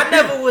I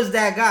never was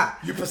that guy.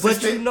 You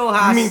persistent? But you know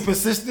how. You mean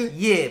persistent?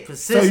 Yeah,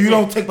 persistent. So you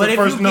don't take the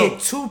first note. But if you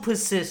get too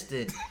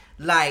persistent,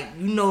 like,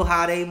 you know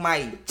how they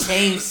might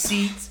change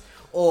seats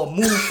or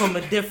move from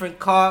a different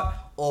car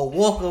or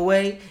walk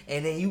away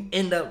and then you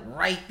end up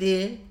right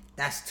there,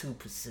 that's too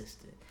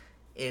persistent.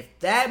 If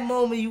that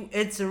moment you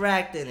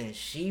interacted and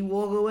she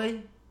walk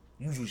away,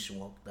 you just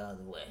walk the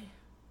other way.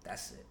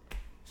 That's it.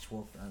 Just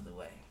walk the other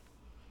way.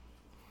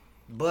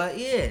 But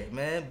yeah,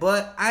 man.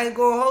 But I ain't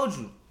gonna hold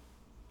you.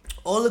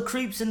 All the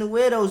creeps and the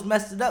weirdos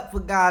messed it up for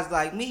guys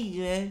like me,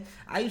 man.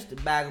 I used to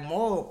bag them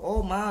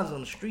all mines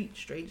on the street,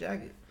 straight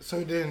jacket.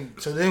 So then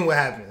what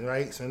happened,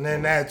 right? So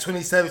then that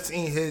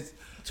 2017 hits,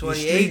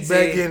 2018 street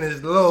begging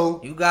is low.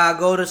 You gotta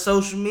go to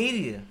social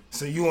media.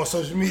 So you on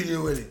social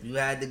media with it? You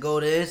had to go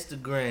to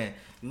Instagram.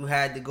 You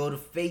had to go to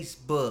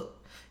Facebook.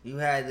 You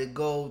had to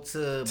go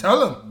to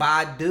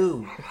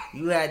Baidu.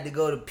 You had to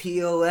go to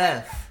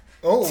POF.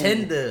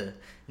 Tinder.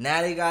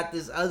 Now they got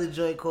this other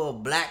joint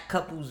called Black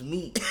Couples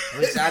Meet,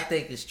 which I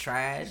think is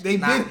trash. They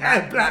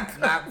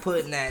not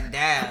putting that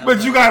down.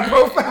 But you got a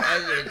profile?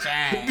 That's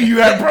trash. Do you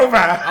have a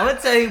profile? I'm gonna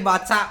tell you my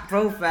top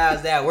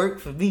profiles that work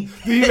for me.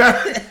 Do you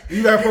got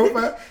a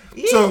profile?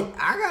 Yeah, so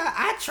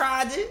I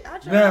tried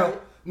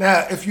it.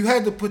 Now, if you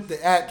had to put the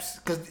apps,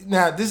 because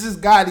now this is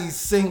Gotti's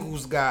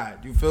singles guide.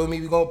 You feel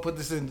me? We're going to put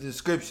this in the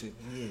description.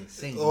 Yeah,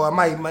 singles. Or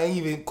I might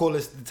even call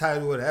this the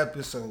title of the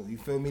episode. You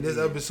feel me? This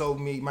episode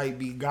might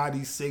be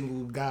Gotti's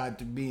single guide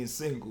to being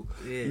single.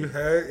 Yeah. You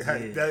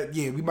heard?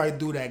 Yeah. We might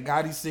do that.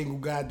 Gotti's single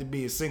guide to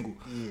being single.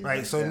 Yeah,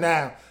 right? So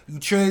now, you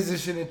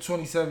transition in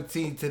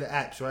 2017 to the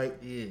apps, right?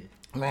 Yeah.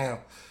 Now,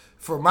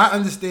 from my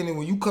understanding,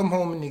 when you come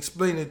home and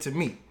explain it to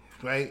me,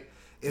 right?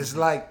 It's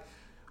like,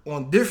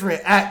 on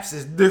different apps,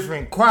 it's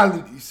different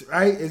qualities,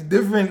 right? It's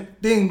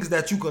different things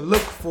that you can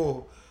look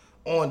for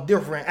on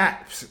different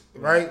apps,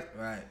 right?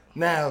 Right.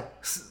 Now,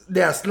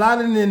 they're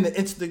sliding in the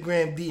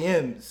Instagram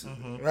DMs,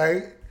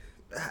 right?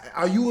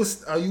 Are you a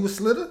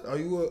slitter?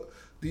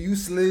 Do you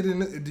slide in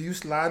the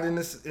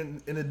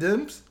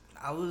DMs?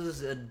 I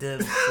was a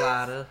dim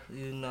slider,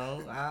 you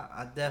know.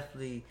 I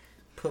definitely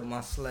put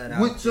my sled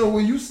out. So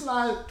when you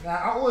slide, now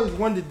I always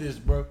wondered this,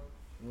 bro.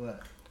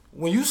 What?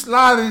 When you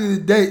slide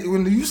in the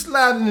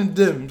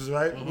DMs,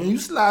 right? When you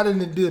slide in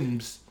the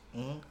DMs,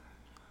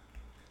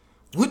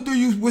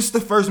 what's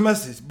the first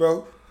message,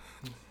 bro?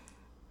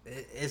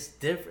 It's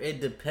different.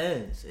 It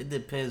depends. It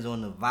depends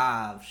on the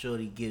vibe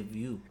shorty give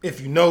you. If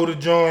you know the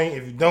joint,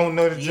 if you don't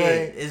know the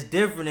joint. It's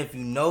different if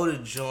you know the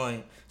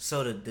joint,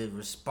 so that the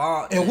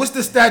response. And what's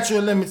the statute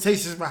of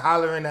limitations for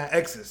hollering at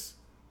exes?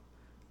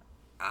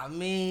 I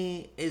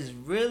mean, it's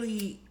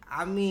really...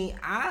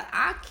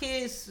 I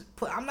can't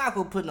put. I'm not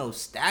gonna put no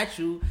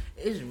statue.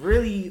 It's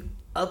really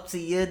up to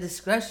your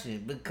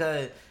discretion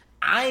because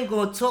I ain't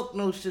gonna talk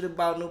no shit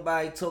about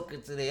nobody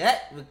talking to their ex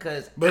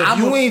because. But if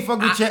you ain't fuck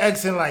with your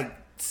ex in like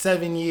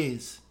 7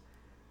 years,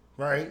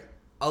 right?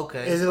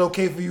 Okay. Is it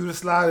okay for you to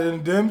slide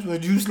in the DMs?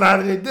 Would you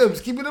slide in the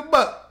DMs? Keep it a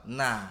buck.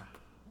 Nah.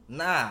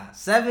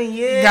 7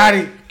 years. Got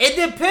it. It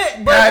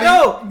depends, but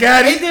no.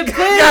 Got it. It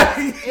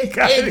depends.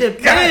 It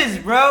depends,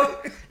 bro.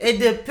 It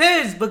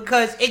depends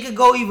because it could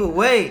go either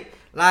way.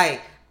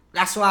 Like,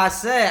 that's why I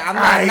said I'm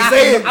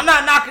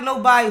not knocking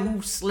nobody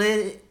who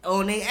slid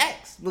on their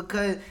ex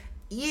because,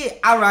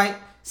 all right,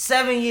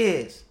 7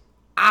 years.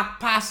 I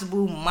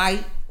possibly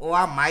might or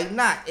I might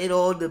not. It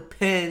all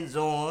depends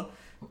on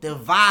the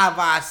vibe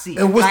I see.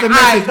 And what's the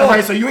message? All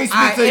right, so you ain't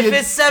speak to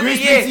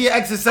your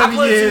ex in 7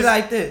 years.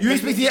 Like this. You ain't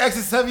speak to your ex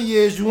in 7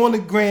 years. You on the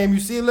gram. You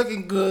see it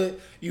looking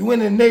good. You in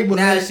the neighborhood.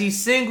 Now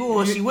she's single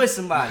or she with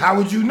somebody. How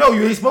would you know?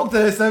 You ain't spoke to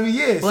her in 7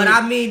 years. But so,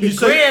 I mean, the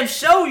gram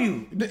show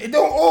you. It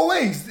don't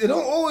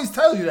always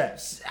tell you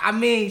that. I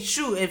mean,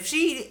 shoot, if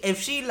she,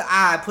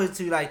 I put it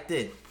to you like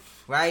this,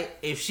 right?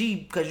 If she,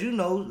 because you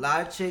know, a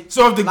lot of chicks.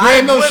 So if the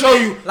gram don't show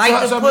you, like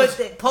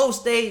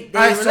post their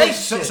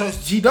relationship. So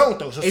she don't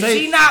though. So if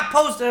she not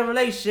posting a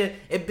relationship,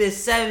 it been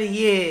 7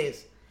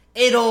 years.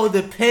 It all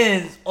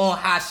depends on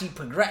how she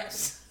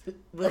progressed.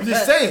 I'm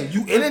just saying,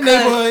 you in the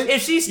neighborhood.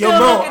 If she's still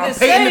looking the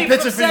same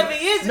from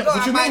 7 years ago,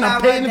 what you mean?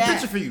 I'm painting the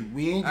picture for you.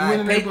 You in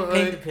the neighborhood.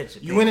 Paint the picture.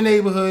 You in the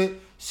neighborhood.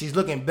 She's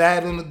looking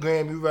bad on the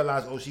gram. You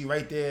realize, oh, she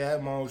right there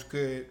at mom's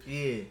crib.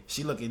 Yeah.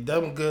 She looking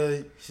dumb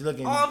good. She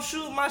looking. Oh, I'm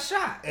shooting my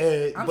shot.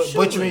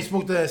 But you ain't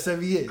smoked that in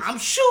 7 years. I'm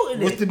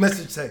shooting What's the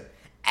message say?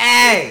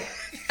 Hey.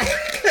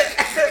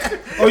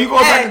 Oh, you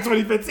going back to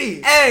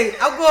 2015? Hey,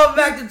 I'm going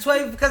back to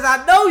 20 because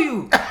I know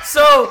you.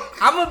 So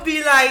I'm gonna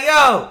be like,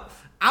 yo,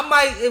 I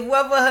might, if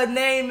whatever her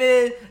name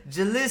is,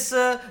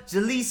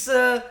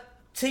 Jalissa,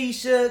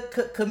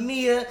 Tisha,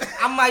 Camilla,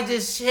 I might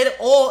just hit it.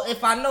 Or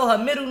if I know her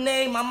middle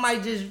name, I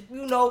might just,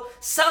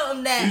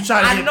 something that you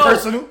trying to I get know.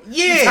 Personal?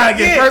 Yeah, you trying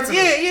to get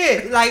personal?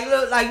 Yeah. Like,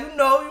 look, like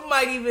you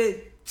might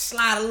even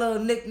slide a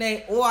little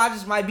nickname, or I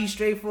just might be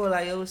straightforward,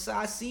 like, yo, so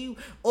I see you.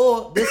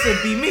 Or this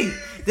would be me.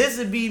 This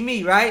would be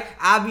me, right?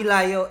 I'll be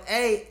like, yo,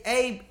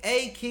 hey,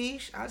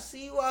 Keish, I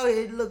see you out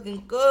here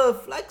looking good,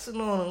 flexing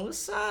on him.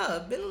 What's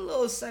up? Been a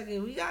little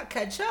second. We gotta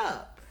catch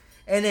up.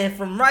 And then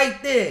from right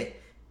there,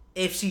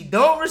 if she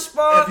don't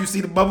respond, if you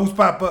see the bubbles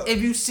pop up,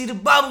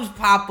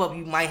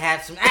 you might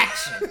have some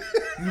action.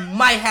 You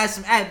might have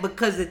some action,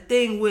 because the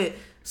thing with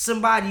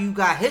somebody you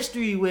got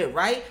history with,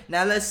 right?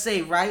 Now let's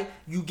say, right,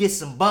 you get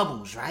some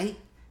bubbles, right?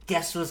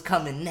 Guess what's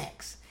coming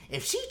next?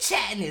 If she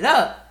chatting it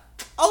up,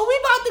 oh, we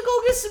about to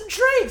go get some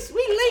drinks.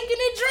 We linking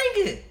and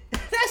drinking.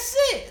 That's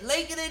it.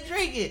 Linking and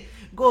drinking.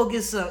 Go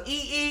get some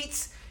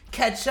eats,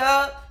 catch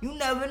up. You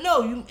never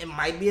know. It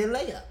might be a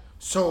layup.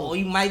 Or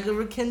you might get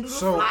rekindle the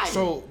fire.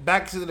 So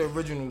back to the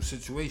original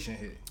situation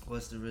here.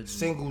 What's the original?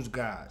 Singles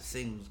guys.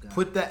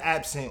 Put the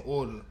apps in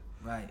order.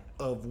 Right.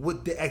 Of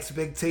what the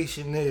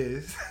expectation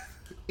is.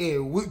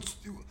 And which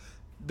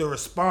the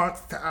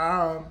response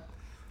time,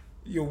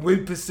 your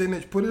win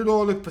percentage, put it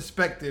all in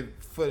perspective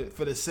for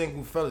the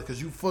single fellas, because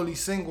you fully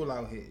single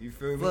out here. You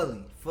feel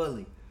me?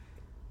 Fully.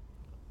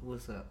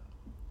 What's up?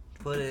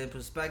 Put it in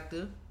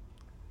perspective.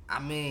 I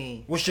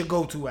mean, what's your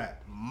go-to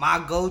app?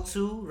 My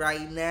go-to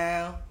right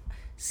now.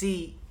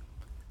 See,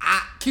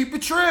 I keep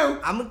it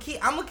true. I'm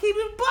keeping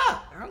it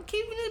buck. I'm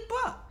keeping it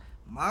buck.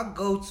 My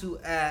go-to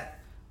app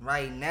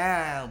right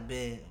now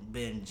been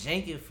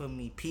janking for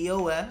me.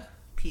 POF.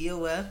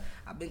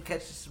 I've been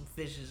catching some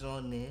fishes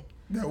on there.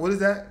 Now, what is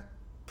that?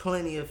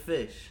 Plenty of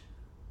fish.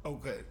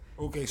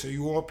 Okay, so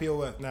you on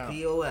POF now.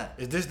 POF.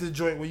 Is this the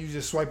joint where you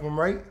just swipe them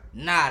right?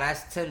 Nah,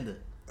 that's Tinder.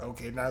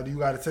 Okay, now do you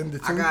got a Tinder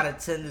too? I got a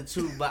Tinder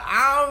too, but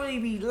I don't really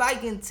be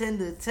liking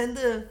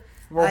Tinder.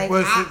 Well,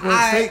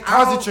 like,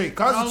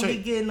 concentrate. I don't be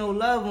getting no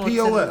love on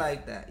POF. Tinder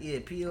like that. Yeah,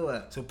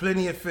 POF. So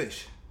plenty of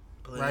fish.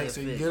 You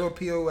get on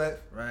POF.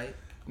 Right.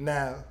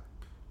 Now,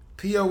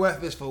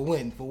 POF is for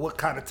when? For what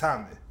kind of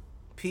timing?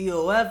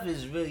 POF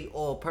is really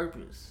all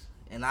purpose.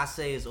 And I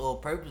say it's all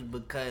purpose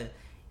because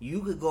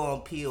you could go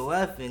on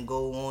POF and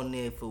go on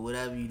there for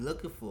whatever you're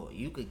looking for.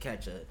 You could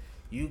catch a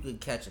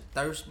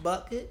thirst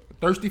bucket. A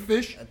thirsty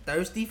fish? A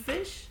thirsty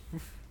fish.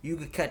 You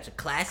could catch a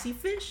classy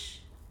fish.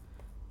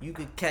 You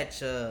could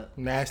catch a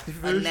nasty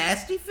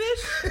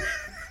fish.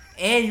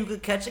 And you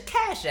could catch a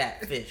cash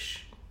app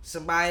fish.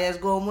 Somebody that's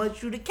gonna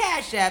want you to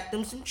cash app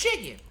them some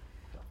chicken.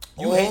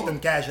 You hate them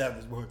cash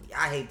appers, boy.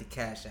 I hate the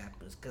cash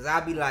appers. Cause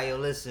I be like, yo,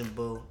 listen,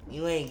 boo,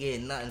 you ain't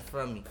getting nothing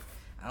from me.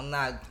 I'm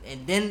not.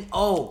 And then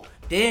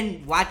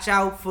watch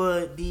out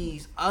for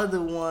these other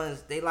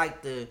ones. They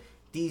like the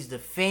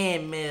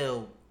fan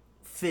mail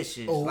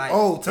fishes. Tell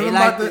them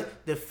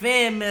about the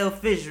fan mail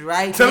fish,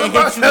 right? Tell me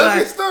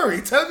a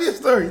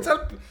story.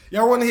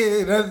 Y'all want to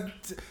hear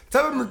it.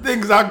 Tell them the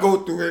things I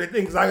go through and the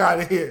things I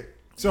gotta hear.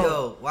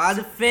 So, why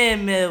the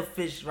fan mail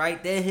fish,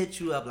 right? They hit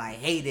you up like,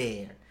 hey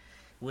there.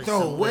 What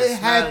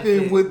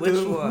happened with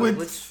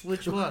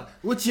which one?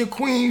 What's your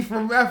queen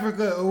from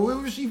Africa? Or where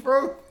was she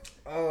from?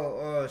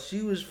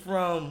 She was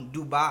from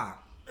Dubai.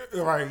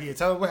 Right, yeah.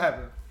 Tell her what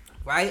happened.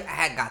 Right, I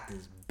had got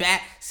this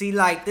back. See,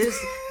 like this,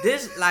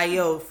 like,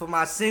 yo, for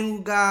my single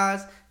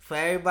guys, for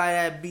everybody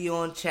that be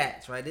on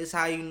chats, right? This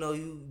how you know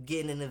you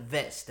getting in the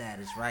vet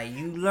status, right?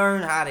 You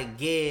learn how to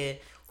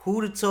get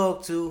who to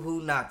talk to,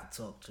 who not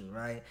to talk to,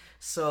 right?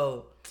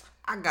 So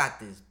I got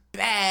this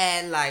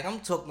bad, like,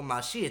 I'm talking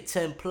about she a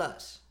 10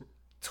 plus.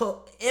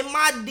 In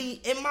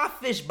my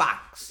fish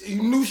box.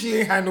 You knew she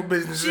ain't had no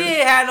business. She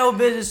ain't had no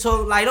business,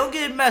 so, like, don't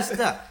get it messed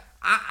up.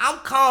 I'm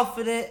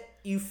confident,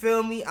 you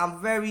feel me? I'm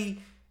very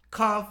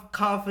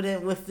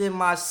confident within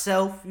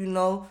myself, you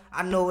know?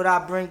 I know what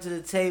I bring to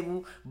the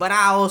table, but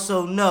I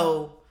also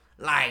know,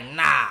 like,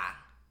 nah,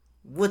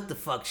 what the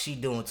fuck she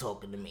doing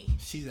talking to me?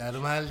 She's out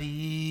of my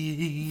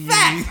league.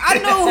 Fact, I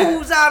know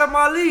who's out of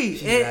my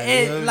league.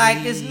 And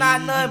like, it's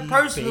not nothing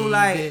personal. Baby.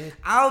 Like,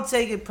 I don't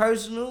take it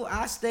personal.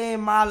 I stay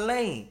in my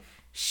lane.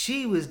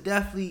 She was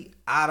definitely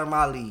out of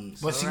my league.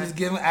 But she was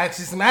giving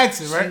some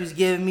action, right? She was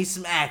giving me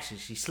some action.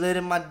 She slid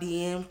in my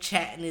DM,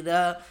 chatting it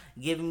up,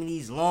 giving me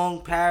these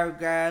long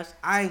paragraphs.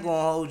 I ain't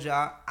gonna hold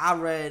y'all. I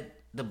read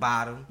the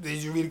bottom.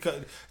 Did you read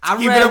it? I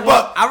read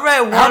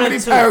one How many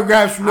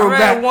paragraphs you wrote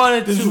back? One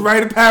or Did two. you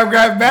write a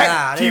paragraph back?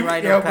 Nah, I didn't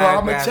write no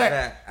paragraph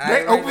back.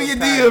 They open your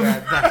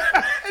DM.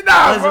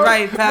 I wasn't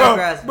writing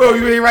paragraphs. Bro,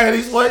 you ain't write at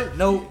least what?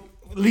 Nope.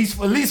 At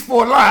least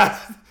 4 lines.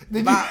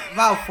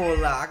 About 4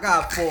 lines. I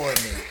got 4 in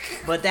there.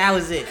 But that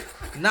was it.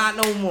 Not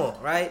no more,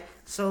 right?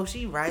 So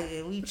she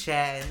writing, we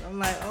chatting. I'm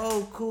like,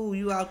 oh, cool,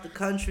 you out the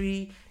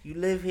country, you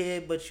live here,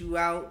 but you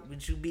out,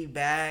 but you be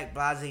back,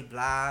 blah, blah,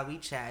 blah. We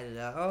chatted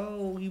up.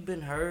 Oh, you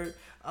been hurt?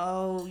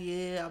 Oh,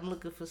 yeah, I'm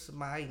looking for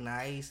somebody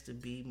nice to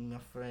be my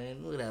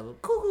friend, whatever.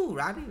 Cool,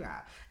 Robbie,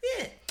 Rob.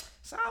 Yeah.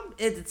 So I'm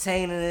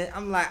entertaining it.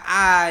 I'm like,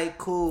 alright,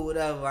 cool,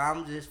 whatever.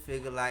 I'm just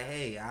figure like,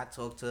 hey, I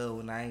talk to her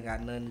when I ain't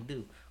got nothing to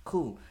do.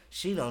 Cool.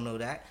 She don't know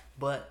that,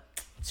 but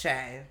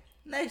chatting.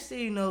 Next thing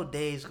you know,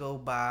 days go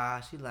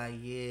by. She like,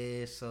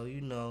 yeah, so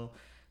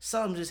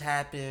something just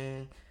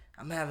happened.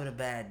 I'm having a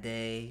bad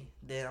day.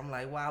 Then I'm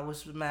like, wow,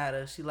 what's the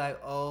matter? She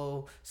like,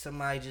 oh,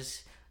 somebody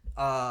just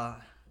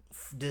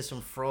did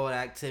some fraud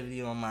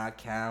activity on my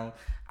account.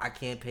 I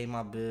can't pay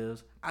my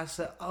bills. I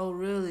said, oh,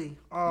 really?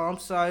 Oh, I'm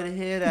sorry to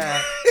hear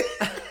that.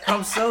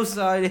 I'm so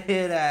sorry to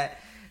hear that.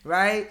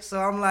 Right? So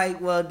I'm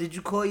like, well, did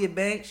you call your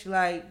bank? She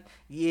like,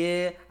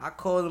 yeah, I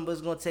called them, but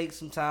it's going to take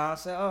some time. I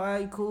said, all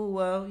right, cool,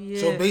 well, yeah.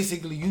 So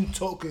basically, you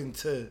talking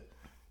to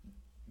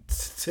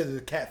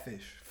the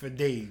catfish for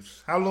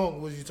days. How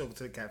long was you talking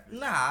to the catfish?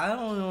 Nah, I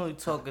only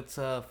talking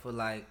to her for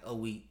like a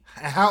week.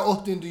 And how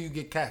often do you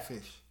get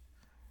catfish?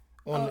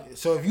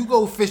 So if you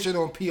go fishing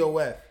on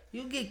POF,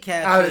 you get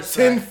catfish. Out of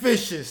 10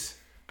 fishes,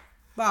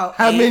 about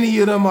how 8. many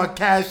of them are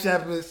cash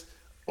appers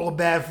or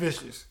bad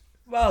fishes?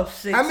 About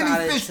 6 How out of 10.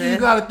 many fish do you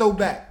gotta throw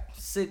back?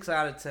 6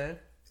 out of 10.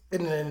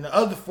 And then the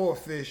other 4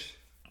 fish,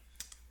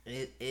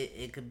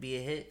 it could be a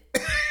hit.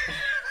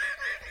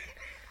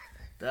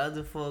 The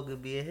other 4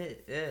 could be a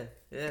hit.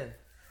 Yeah.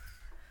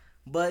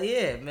 But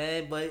yeah,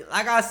 man. But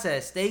like I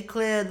said, stay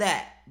clear of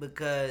that.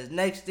 Because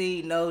next thing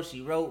you know,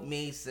 she wrote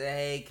me, said,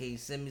 hey, can you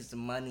send me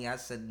some money? I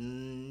said,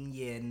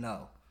 yeah,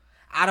 no.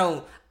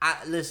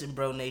 Listen,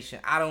 bro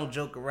nation, I don't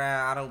joke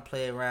around. I don't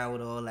play around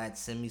with all that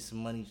send me some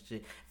money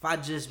shit. If I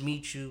just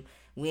meet you,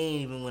 we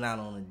ain't even went out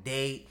on a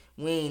date.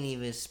 We ain't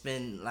even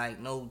spend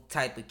like no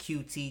type of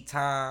QT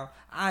time.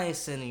 I ain't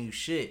sending you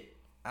shit.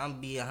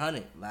 I'm be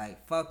 100.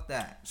 Like, fuck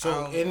that.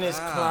 So in this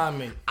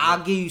climate,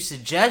 I'll give you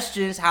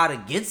suggestions how to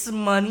get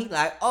some money.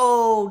 Like,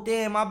 oh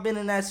damn, I've been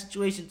in that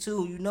situation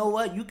too. You know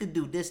what? You could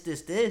do this.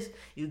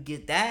 You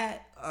get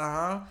that.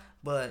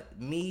 But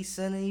me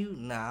sending you,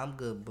 nah, I'm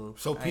good, boo.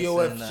 So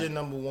POF is your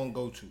number one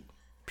go-to.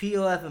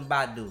 POF and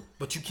Badu.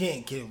 But you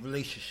can't get a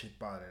relationship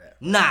out of that.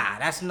 Nah,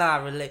 that's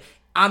not relate.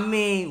 I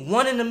mean,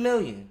 1 in a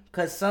million.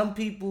 Cause some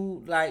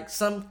people, like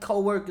some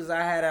coworkers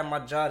I had at my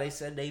job, they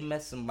said they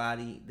met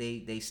somebody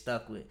they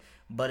stuck with,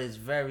 but it's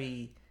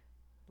very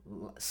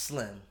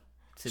slim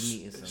to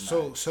meeting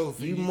somebody. So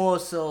you more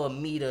so a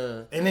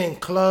meter. And then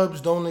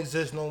clubs don't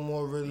exist no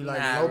more. Really, like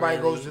nobody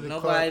really. goes to the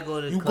nobody club.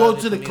 Go to the you club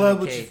go to the club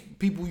with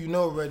people you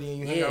know already, and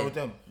you hang out with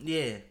them.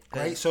 Yeah.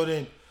 Right. So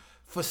then,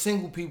 for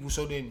single people,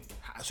 so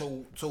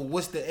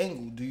what's the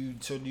angle? Do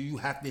you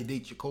have to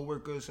date your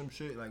coworker or some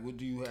shit? Like, what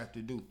do you have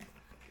to do?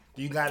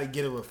 Do you gotta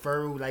get a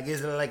referral? Like,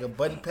 is it like a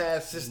buddy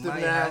pass system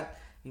now?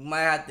 You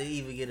might have to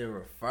even get a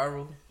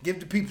referral. Give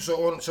the people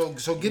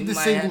so get the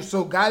single.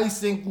 So Gotti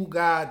single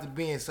guide to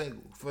being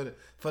single for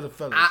the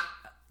fellas.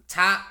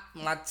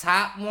 My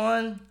top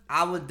one,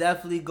 I would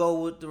definitely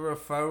go with the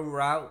referral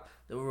route.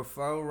 The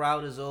referral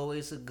route is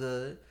always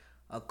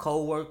a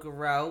co-worker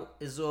route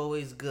is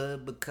always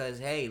good because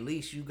hey, at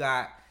least you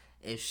got,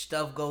 if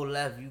stuff go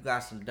left, you got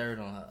some dirt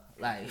on her.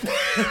 Like,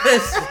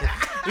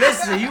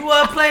 listen, you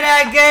want to play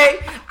that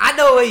game? I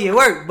know where you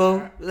work,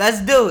 boo.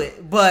 Let's do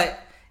it. But,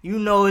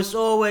 it's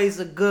always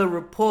a good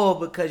rapport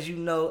because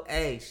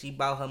hey, she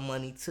about her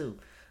money too.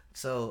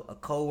 So, a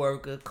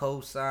co-worker,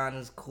 co-sign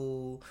is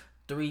cool.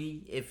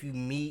 3, if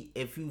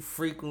you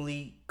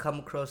frequently come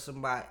across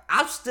somebody.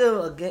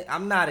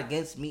 I'm not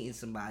against meeting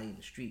somebody in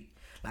the street.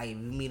 Like if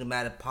you meet them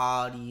at a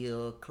party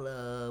or a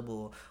club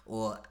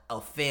or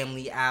a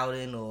family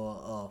outing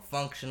or a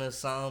function or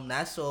something,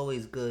 that's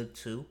always good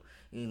too.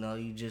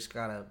 You just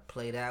gotta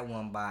play that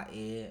one by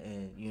ear,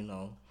 and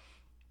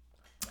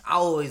I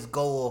always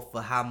go off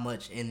for how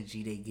much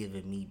energy they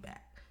giving me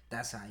back.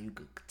 That's how you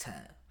could tell.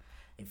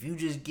 If you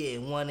just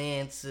getting one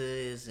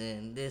answers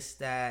and this,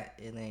 that,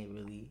 it ain't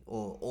really,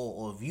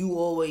 or if you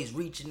always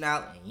reaching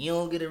out and you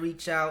don't get to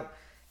reach out,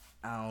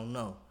 I don't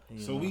know.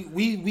 So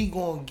we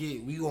gonna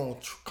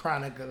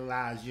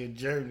chronicleize your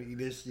journey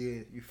this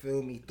year. You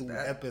feel me through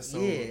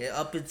episodes. Yeah,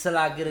 up until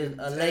I get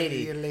a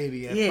lady. A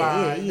lady at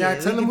 5. Yeah.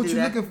 Now tell them what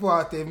you're looking for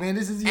out there, man.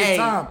 This is your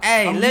time.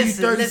 Hey, I'm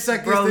listen, 30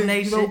 seconds bro, to,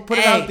 nation. Put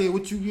it out there.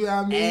 What you know what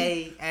I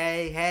mean?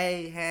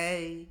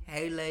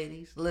 Hey,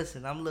 ladies.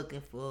 Listen, I'm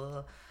looking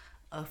for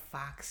a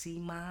foxy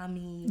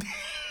mommy.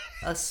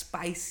 A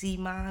spicy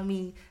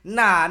mommy.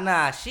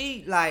 Nah.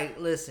 She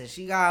listen,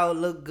 she gotta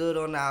look good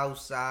on the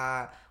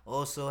outside.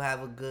 Also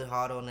have a good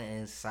heart on the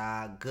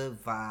inside, good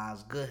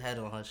vibes, good head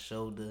on her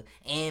shoulder,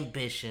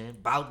 ambition,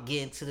 about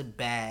getting to the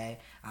bag.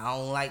 I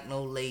don't like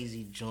no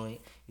lazy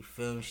joint. You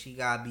feel me? She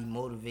gotta be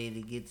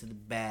motivated to get to the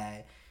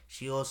bag.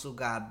 She also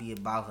gotta be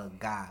about her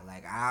guy.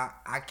 Like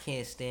I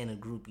can't stand a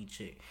groupie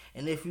chick.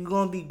 And if you're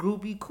gonna be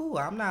groupie, cool.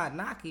 I'm not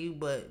knocking you,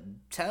 but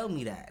tell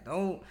me that.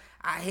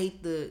 I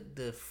hate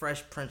the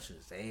fresh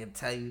princes. They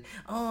tell you,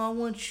 oh, I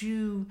want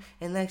you,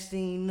 and next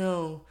thing you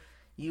know,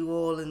 You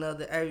all in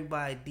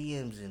everybody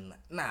DMs and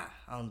nah,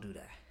 I don't do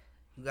that.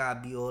 You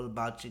gotta be all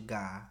about your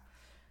guy.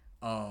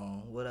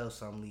 What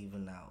else I'm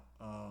leaving out?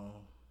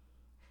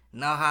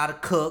 Know how to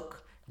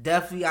cook.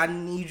 Definitely, I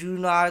need you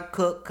to know how to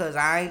cook, cause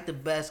I ain't the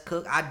best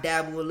cook. I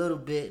dabble a little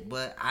bit,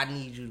 but I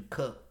need you to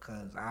cook,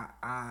 cause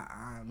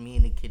me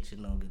in the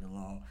kitchen don't get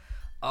along.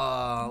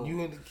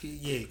 You in the kitchen,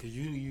 yeah, cause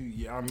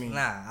yeah, I mean,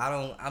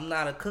 nah, I'm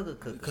not a cooker.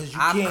 Cause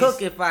I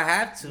cook if I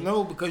have to.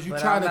 No, because you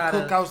try to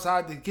cook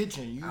outside the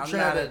kitchen. I'm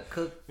not a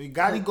cook.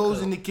 Gotti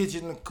goes in the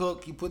kitchen to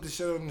cook. He put the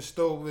shit on the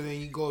stove and then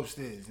he go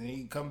upstairs and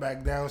he come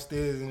back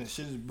downstairs and the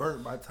shit is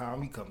burnt by the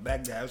time he come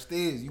back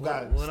downstairs.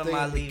 What am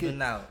I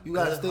leaving out? You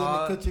gotta stay in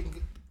the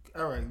kitchen.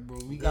 All right, bro.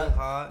 We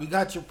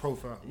got your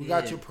profile. We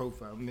got your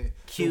profile, man.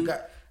 Cute.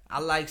 I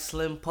like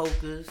slim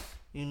pokers.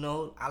 You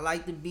know, I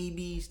like the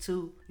BBs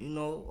too. You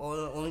know,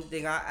 the only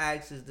thing I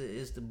ask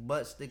is the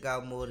butt stick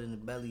out more than the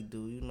belly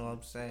do. You know what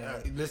I'm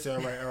saying? Listen,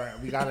 all right.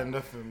 We got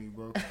enough from you,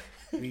 bro.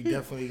 We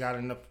definitely got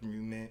enough from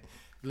you, man.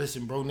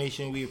 Listen, Bro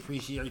Nation, we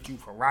appreciate you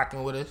for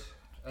rocking with us.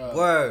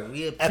 Word,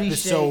 we appreciate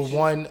episode you.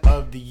 1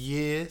 of the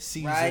year,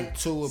 season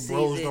 2 of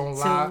Bros Don't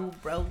Lie.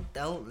 Bro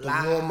Don't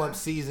Lie. The warm-up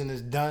season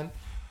is done.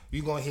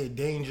 You gonna hear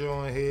Danger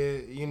on here,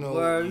 you know.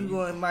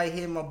 Word, might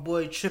hear my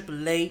boy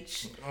Triple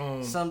H.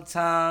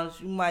 Sometimes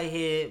you might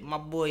hear my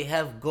boy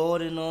Hef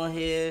Gordon on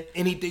here.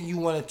 Anything you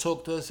want to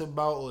talk to us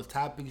about, or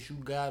topics you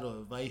got, or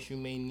advice you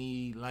may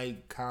need,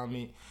 like,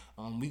 comment.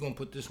 We gonna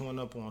put this one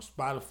up on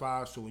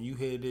Spotify, so when you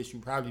hear this, you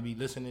probably be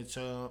listening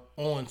to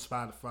on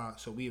Spotify.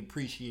 So we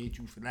appreciate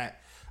you for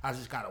that. I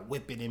just gotta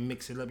whip it and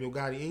mix it up. Yo,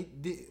 Gotti,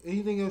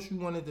 anything else you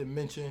wanted to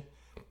mention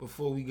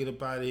before we get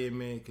up out of here,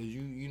 man? Because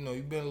you know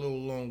you've been a little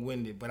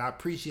long-winded, but I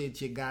appreciate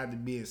your guy to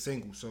being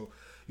single. So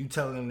you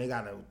telling them they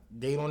got to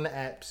date on the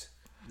apps.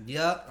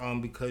 Yep.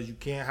 Because you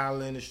can't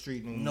holler in the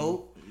street no more.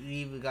 Nope. You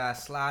either got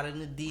to slide in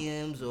the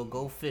DMs or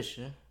go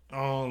fishing.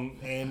 And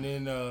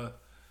then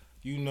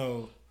you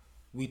know,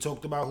 we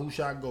talked about who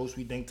shot Ghost.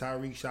 We think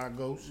Tyreek shot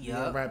Ghost. Yep. You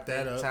gonna wrap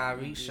that up.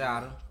 Tyreek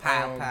shot him.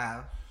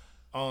 Pow.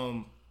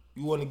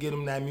 You want to get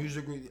him that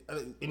music?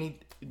 Any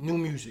new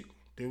music?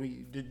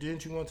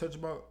 Didn't you want to touch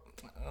about?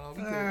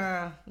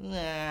 Nah.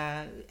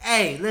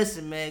 Hey,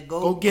 listen, man.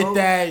 Go get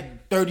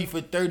that 30 for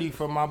 30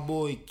 from my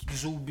boy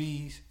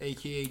Zubies,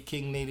 aka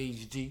King Nate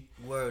HG.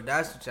 Word,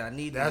 that's what y'all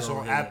need. That's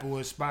on Apple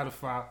and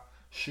Spotify.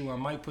 Shoot, I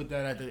might put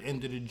that at the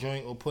end of the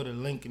joint or put a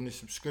link in the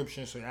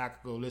subscription so y'all can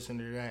go listen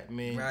to that,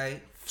 man.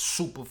 Right.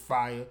 Super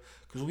fire.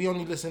 Because we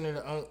only listen to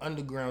the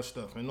underground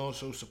stuff and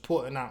also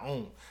supporting our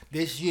own.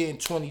 This year in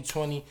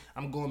 2020,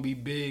 I'm going to be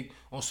big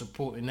on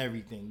supporting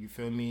everything. You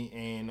feel me?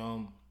 And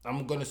I'm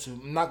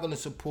not going to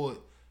support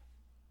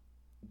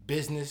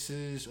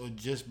businesses or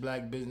just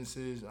black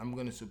businesses. I'm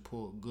going to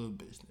support good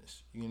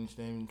business. You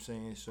understand what I'm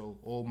saying? So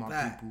all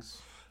my people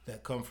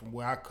that come from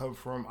where I come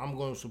from, I'm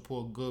going to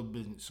support good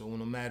business. So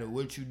no matter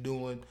what you're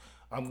doing,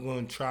 I'm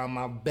going to try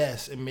my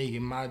best and make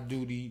it my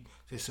duty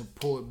to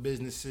support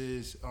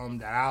businesses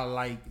that I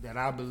like, that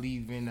I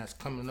believe in, that's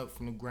coming up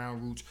from the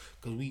ground roots.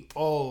 Because we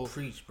all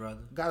preach,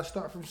 brother. Got to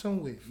start from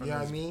somewhere. You know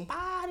what I mean?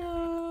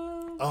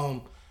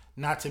 Bottom.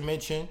 Not to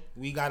mention,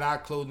 we got our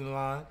clothing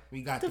line.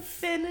 We got the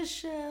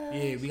finishers.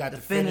 Yeah, we got the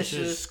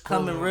finishers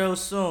coming real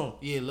soon.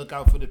 Yeah, look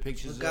out for the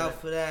pictures. Look out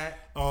for that.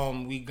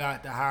 We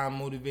got the High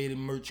Motivated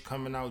merch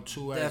coming out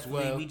too. Definitely, as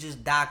well. We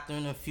just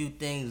doctoring a few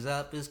things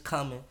up. It's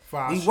coming.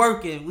 We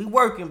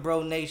working,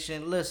 Bro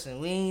Nation. Listen,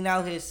 we ain't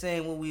out here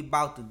saying what we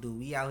about to do.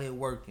 We out here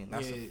working.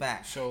 That's a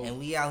fact. And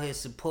we out here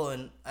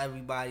supporting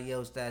everybody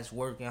else that's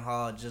working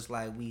hard just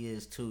like we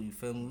is too. You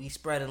feel me? We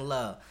spreading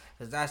love.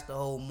 Because that's the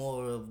whole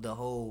moral of the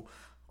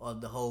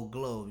whole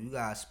globe. You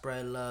gotta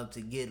spread love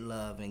to get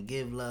love and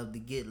give love to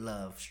get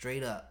love.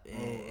 Straight up.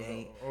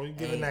 You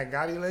giving that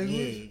Gotti language?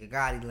 Yeah,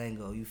 Gotti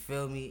lingo. You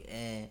feel me?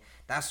 And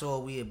that's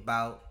all we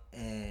about.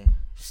 And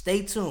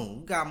stay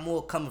tuned. We got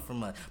more coming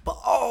from us. But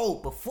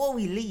before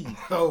we leave.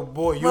 Oh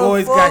boy, you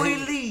always got. Before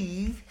we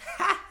leave,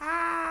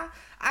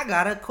 I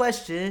got a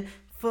question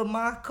for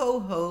my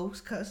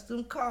co-host,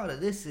 Custom Carter.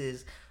 This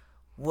is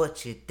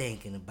what you're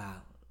thinking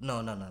about.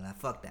 No,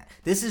 fuck that.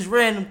 This is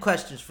random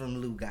questions from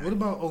Lou Guy. What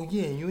about,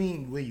 you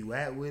ain't where you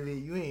at with it?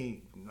 You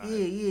ain't. Nah.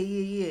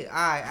 Yeah. All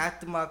right,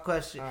 after my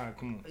question. All right,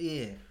 come on.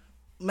 Yeah.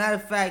 Matter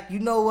of fact, you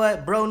know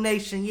what? Bro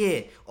Nation,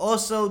 yeah.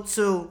 Also,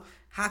 too,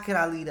 how could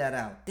I leave that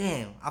out?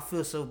 Damn, I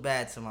feel so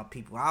bad to my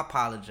people. I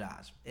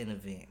apologize in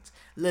advance.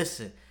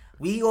 Listen,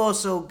 we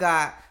also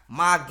got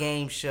my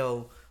game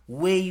show,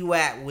 Where You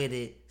At With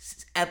It,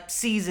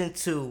 season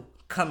 2.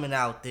 Coming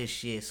out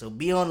this year, so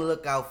be on the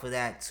lookout for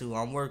that too.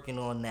 I'm working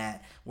on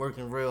that,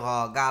 working real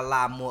hard. Got a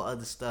lot more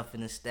other stuff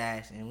in the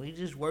stash, and we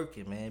just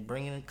working, man,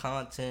 bringing in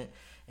content,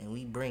 and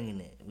we bringing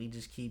it. We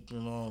just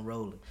keeping on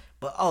rolling.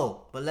 But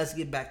let's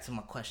get back to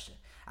my question.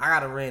 I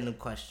got a random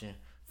question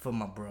for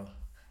my bro.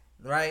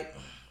 Right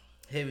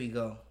here we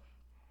go.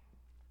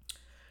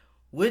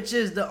 Which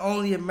is the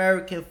only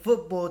American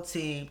football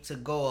team to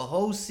go a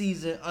whole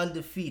season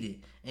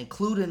undefeated,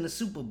 including the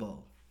Super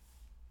Bowl?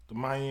 The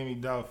Miami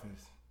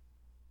Dolphins.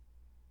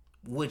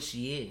 Which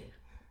year?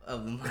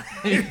 of the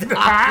Miami Dolphins.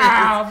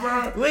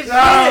 Bro. Which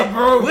Nah, year?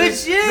 bro.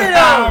 Which year,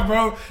 Nah, though?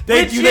 bro.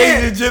 Thank Which you, year?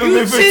 ladies and gentlemen,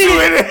 You for cheated.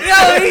 tuning in. Yo,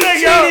 he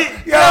cheated.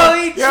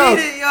 He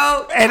cheated,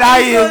 yo. And How I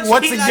you gonna am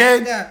once cheat like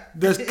again that?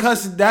 the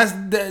cuss.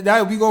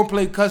 That we gonna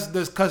play cuss.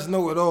 Does cuss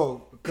know it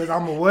all? Cause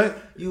I'm a what?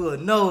 You will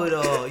know it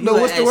all. You No,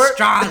 what's the word?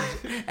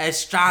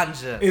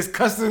 Estranja. It's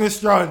cussing and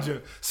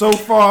Stranger. So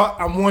far,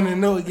 I'm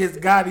 1-0 against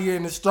Gotti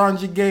in the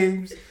Stranger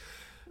games.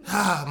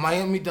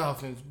 Miami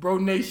Dolphins, Bro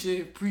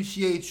Nation.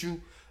 Appreciate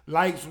you.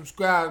 Like,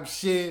 subscribe,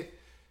 share.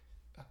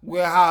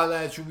 We'll holler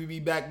at you. We be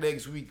back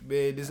next week,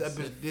 man. This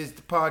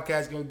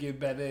podcast gonna get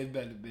better and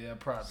better, man. I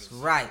promise. That's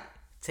right.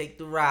 Take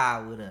the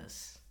ride with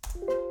us.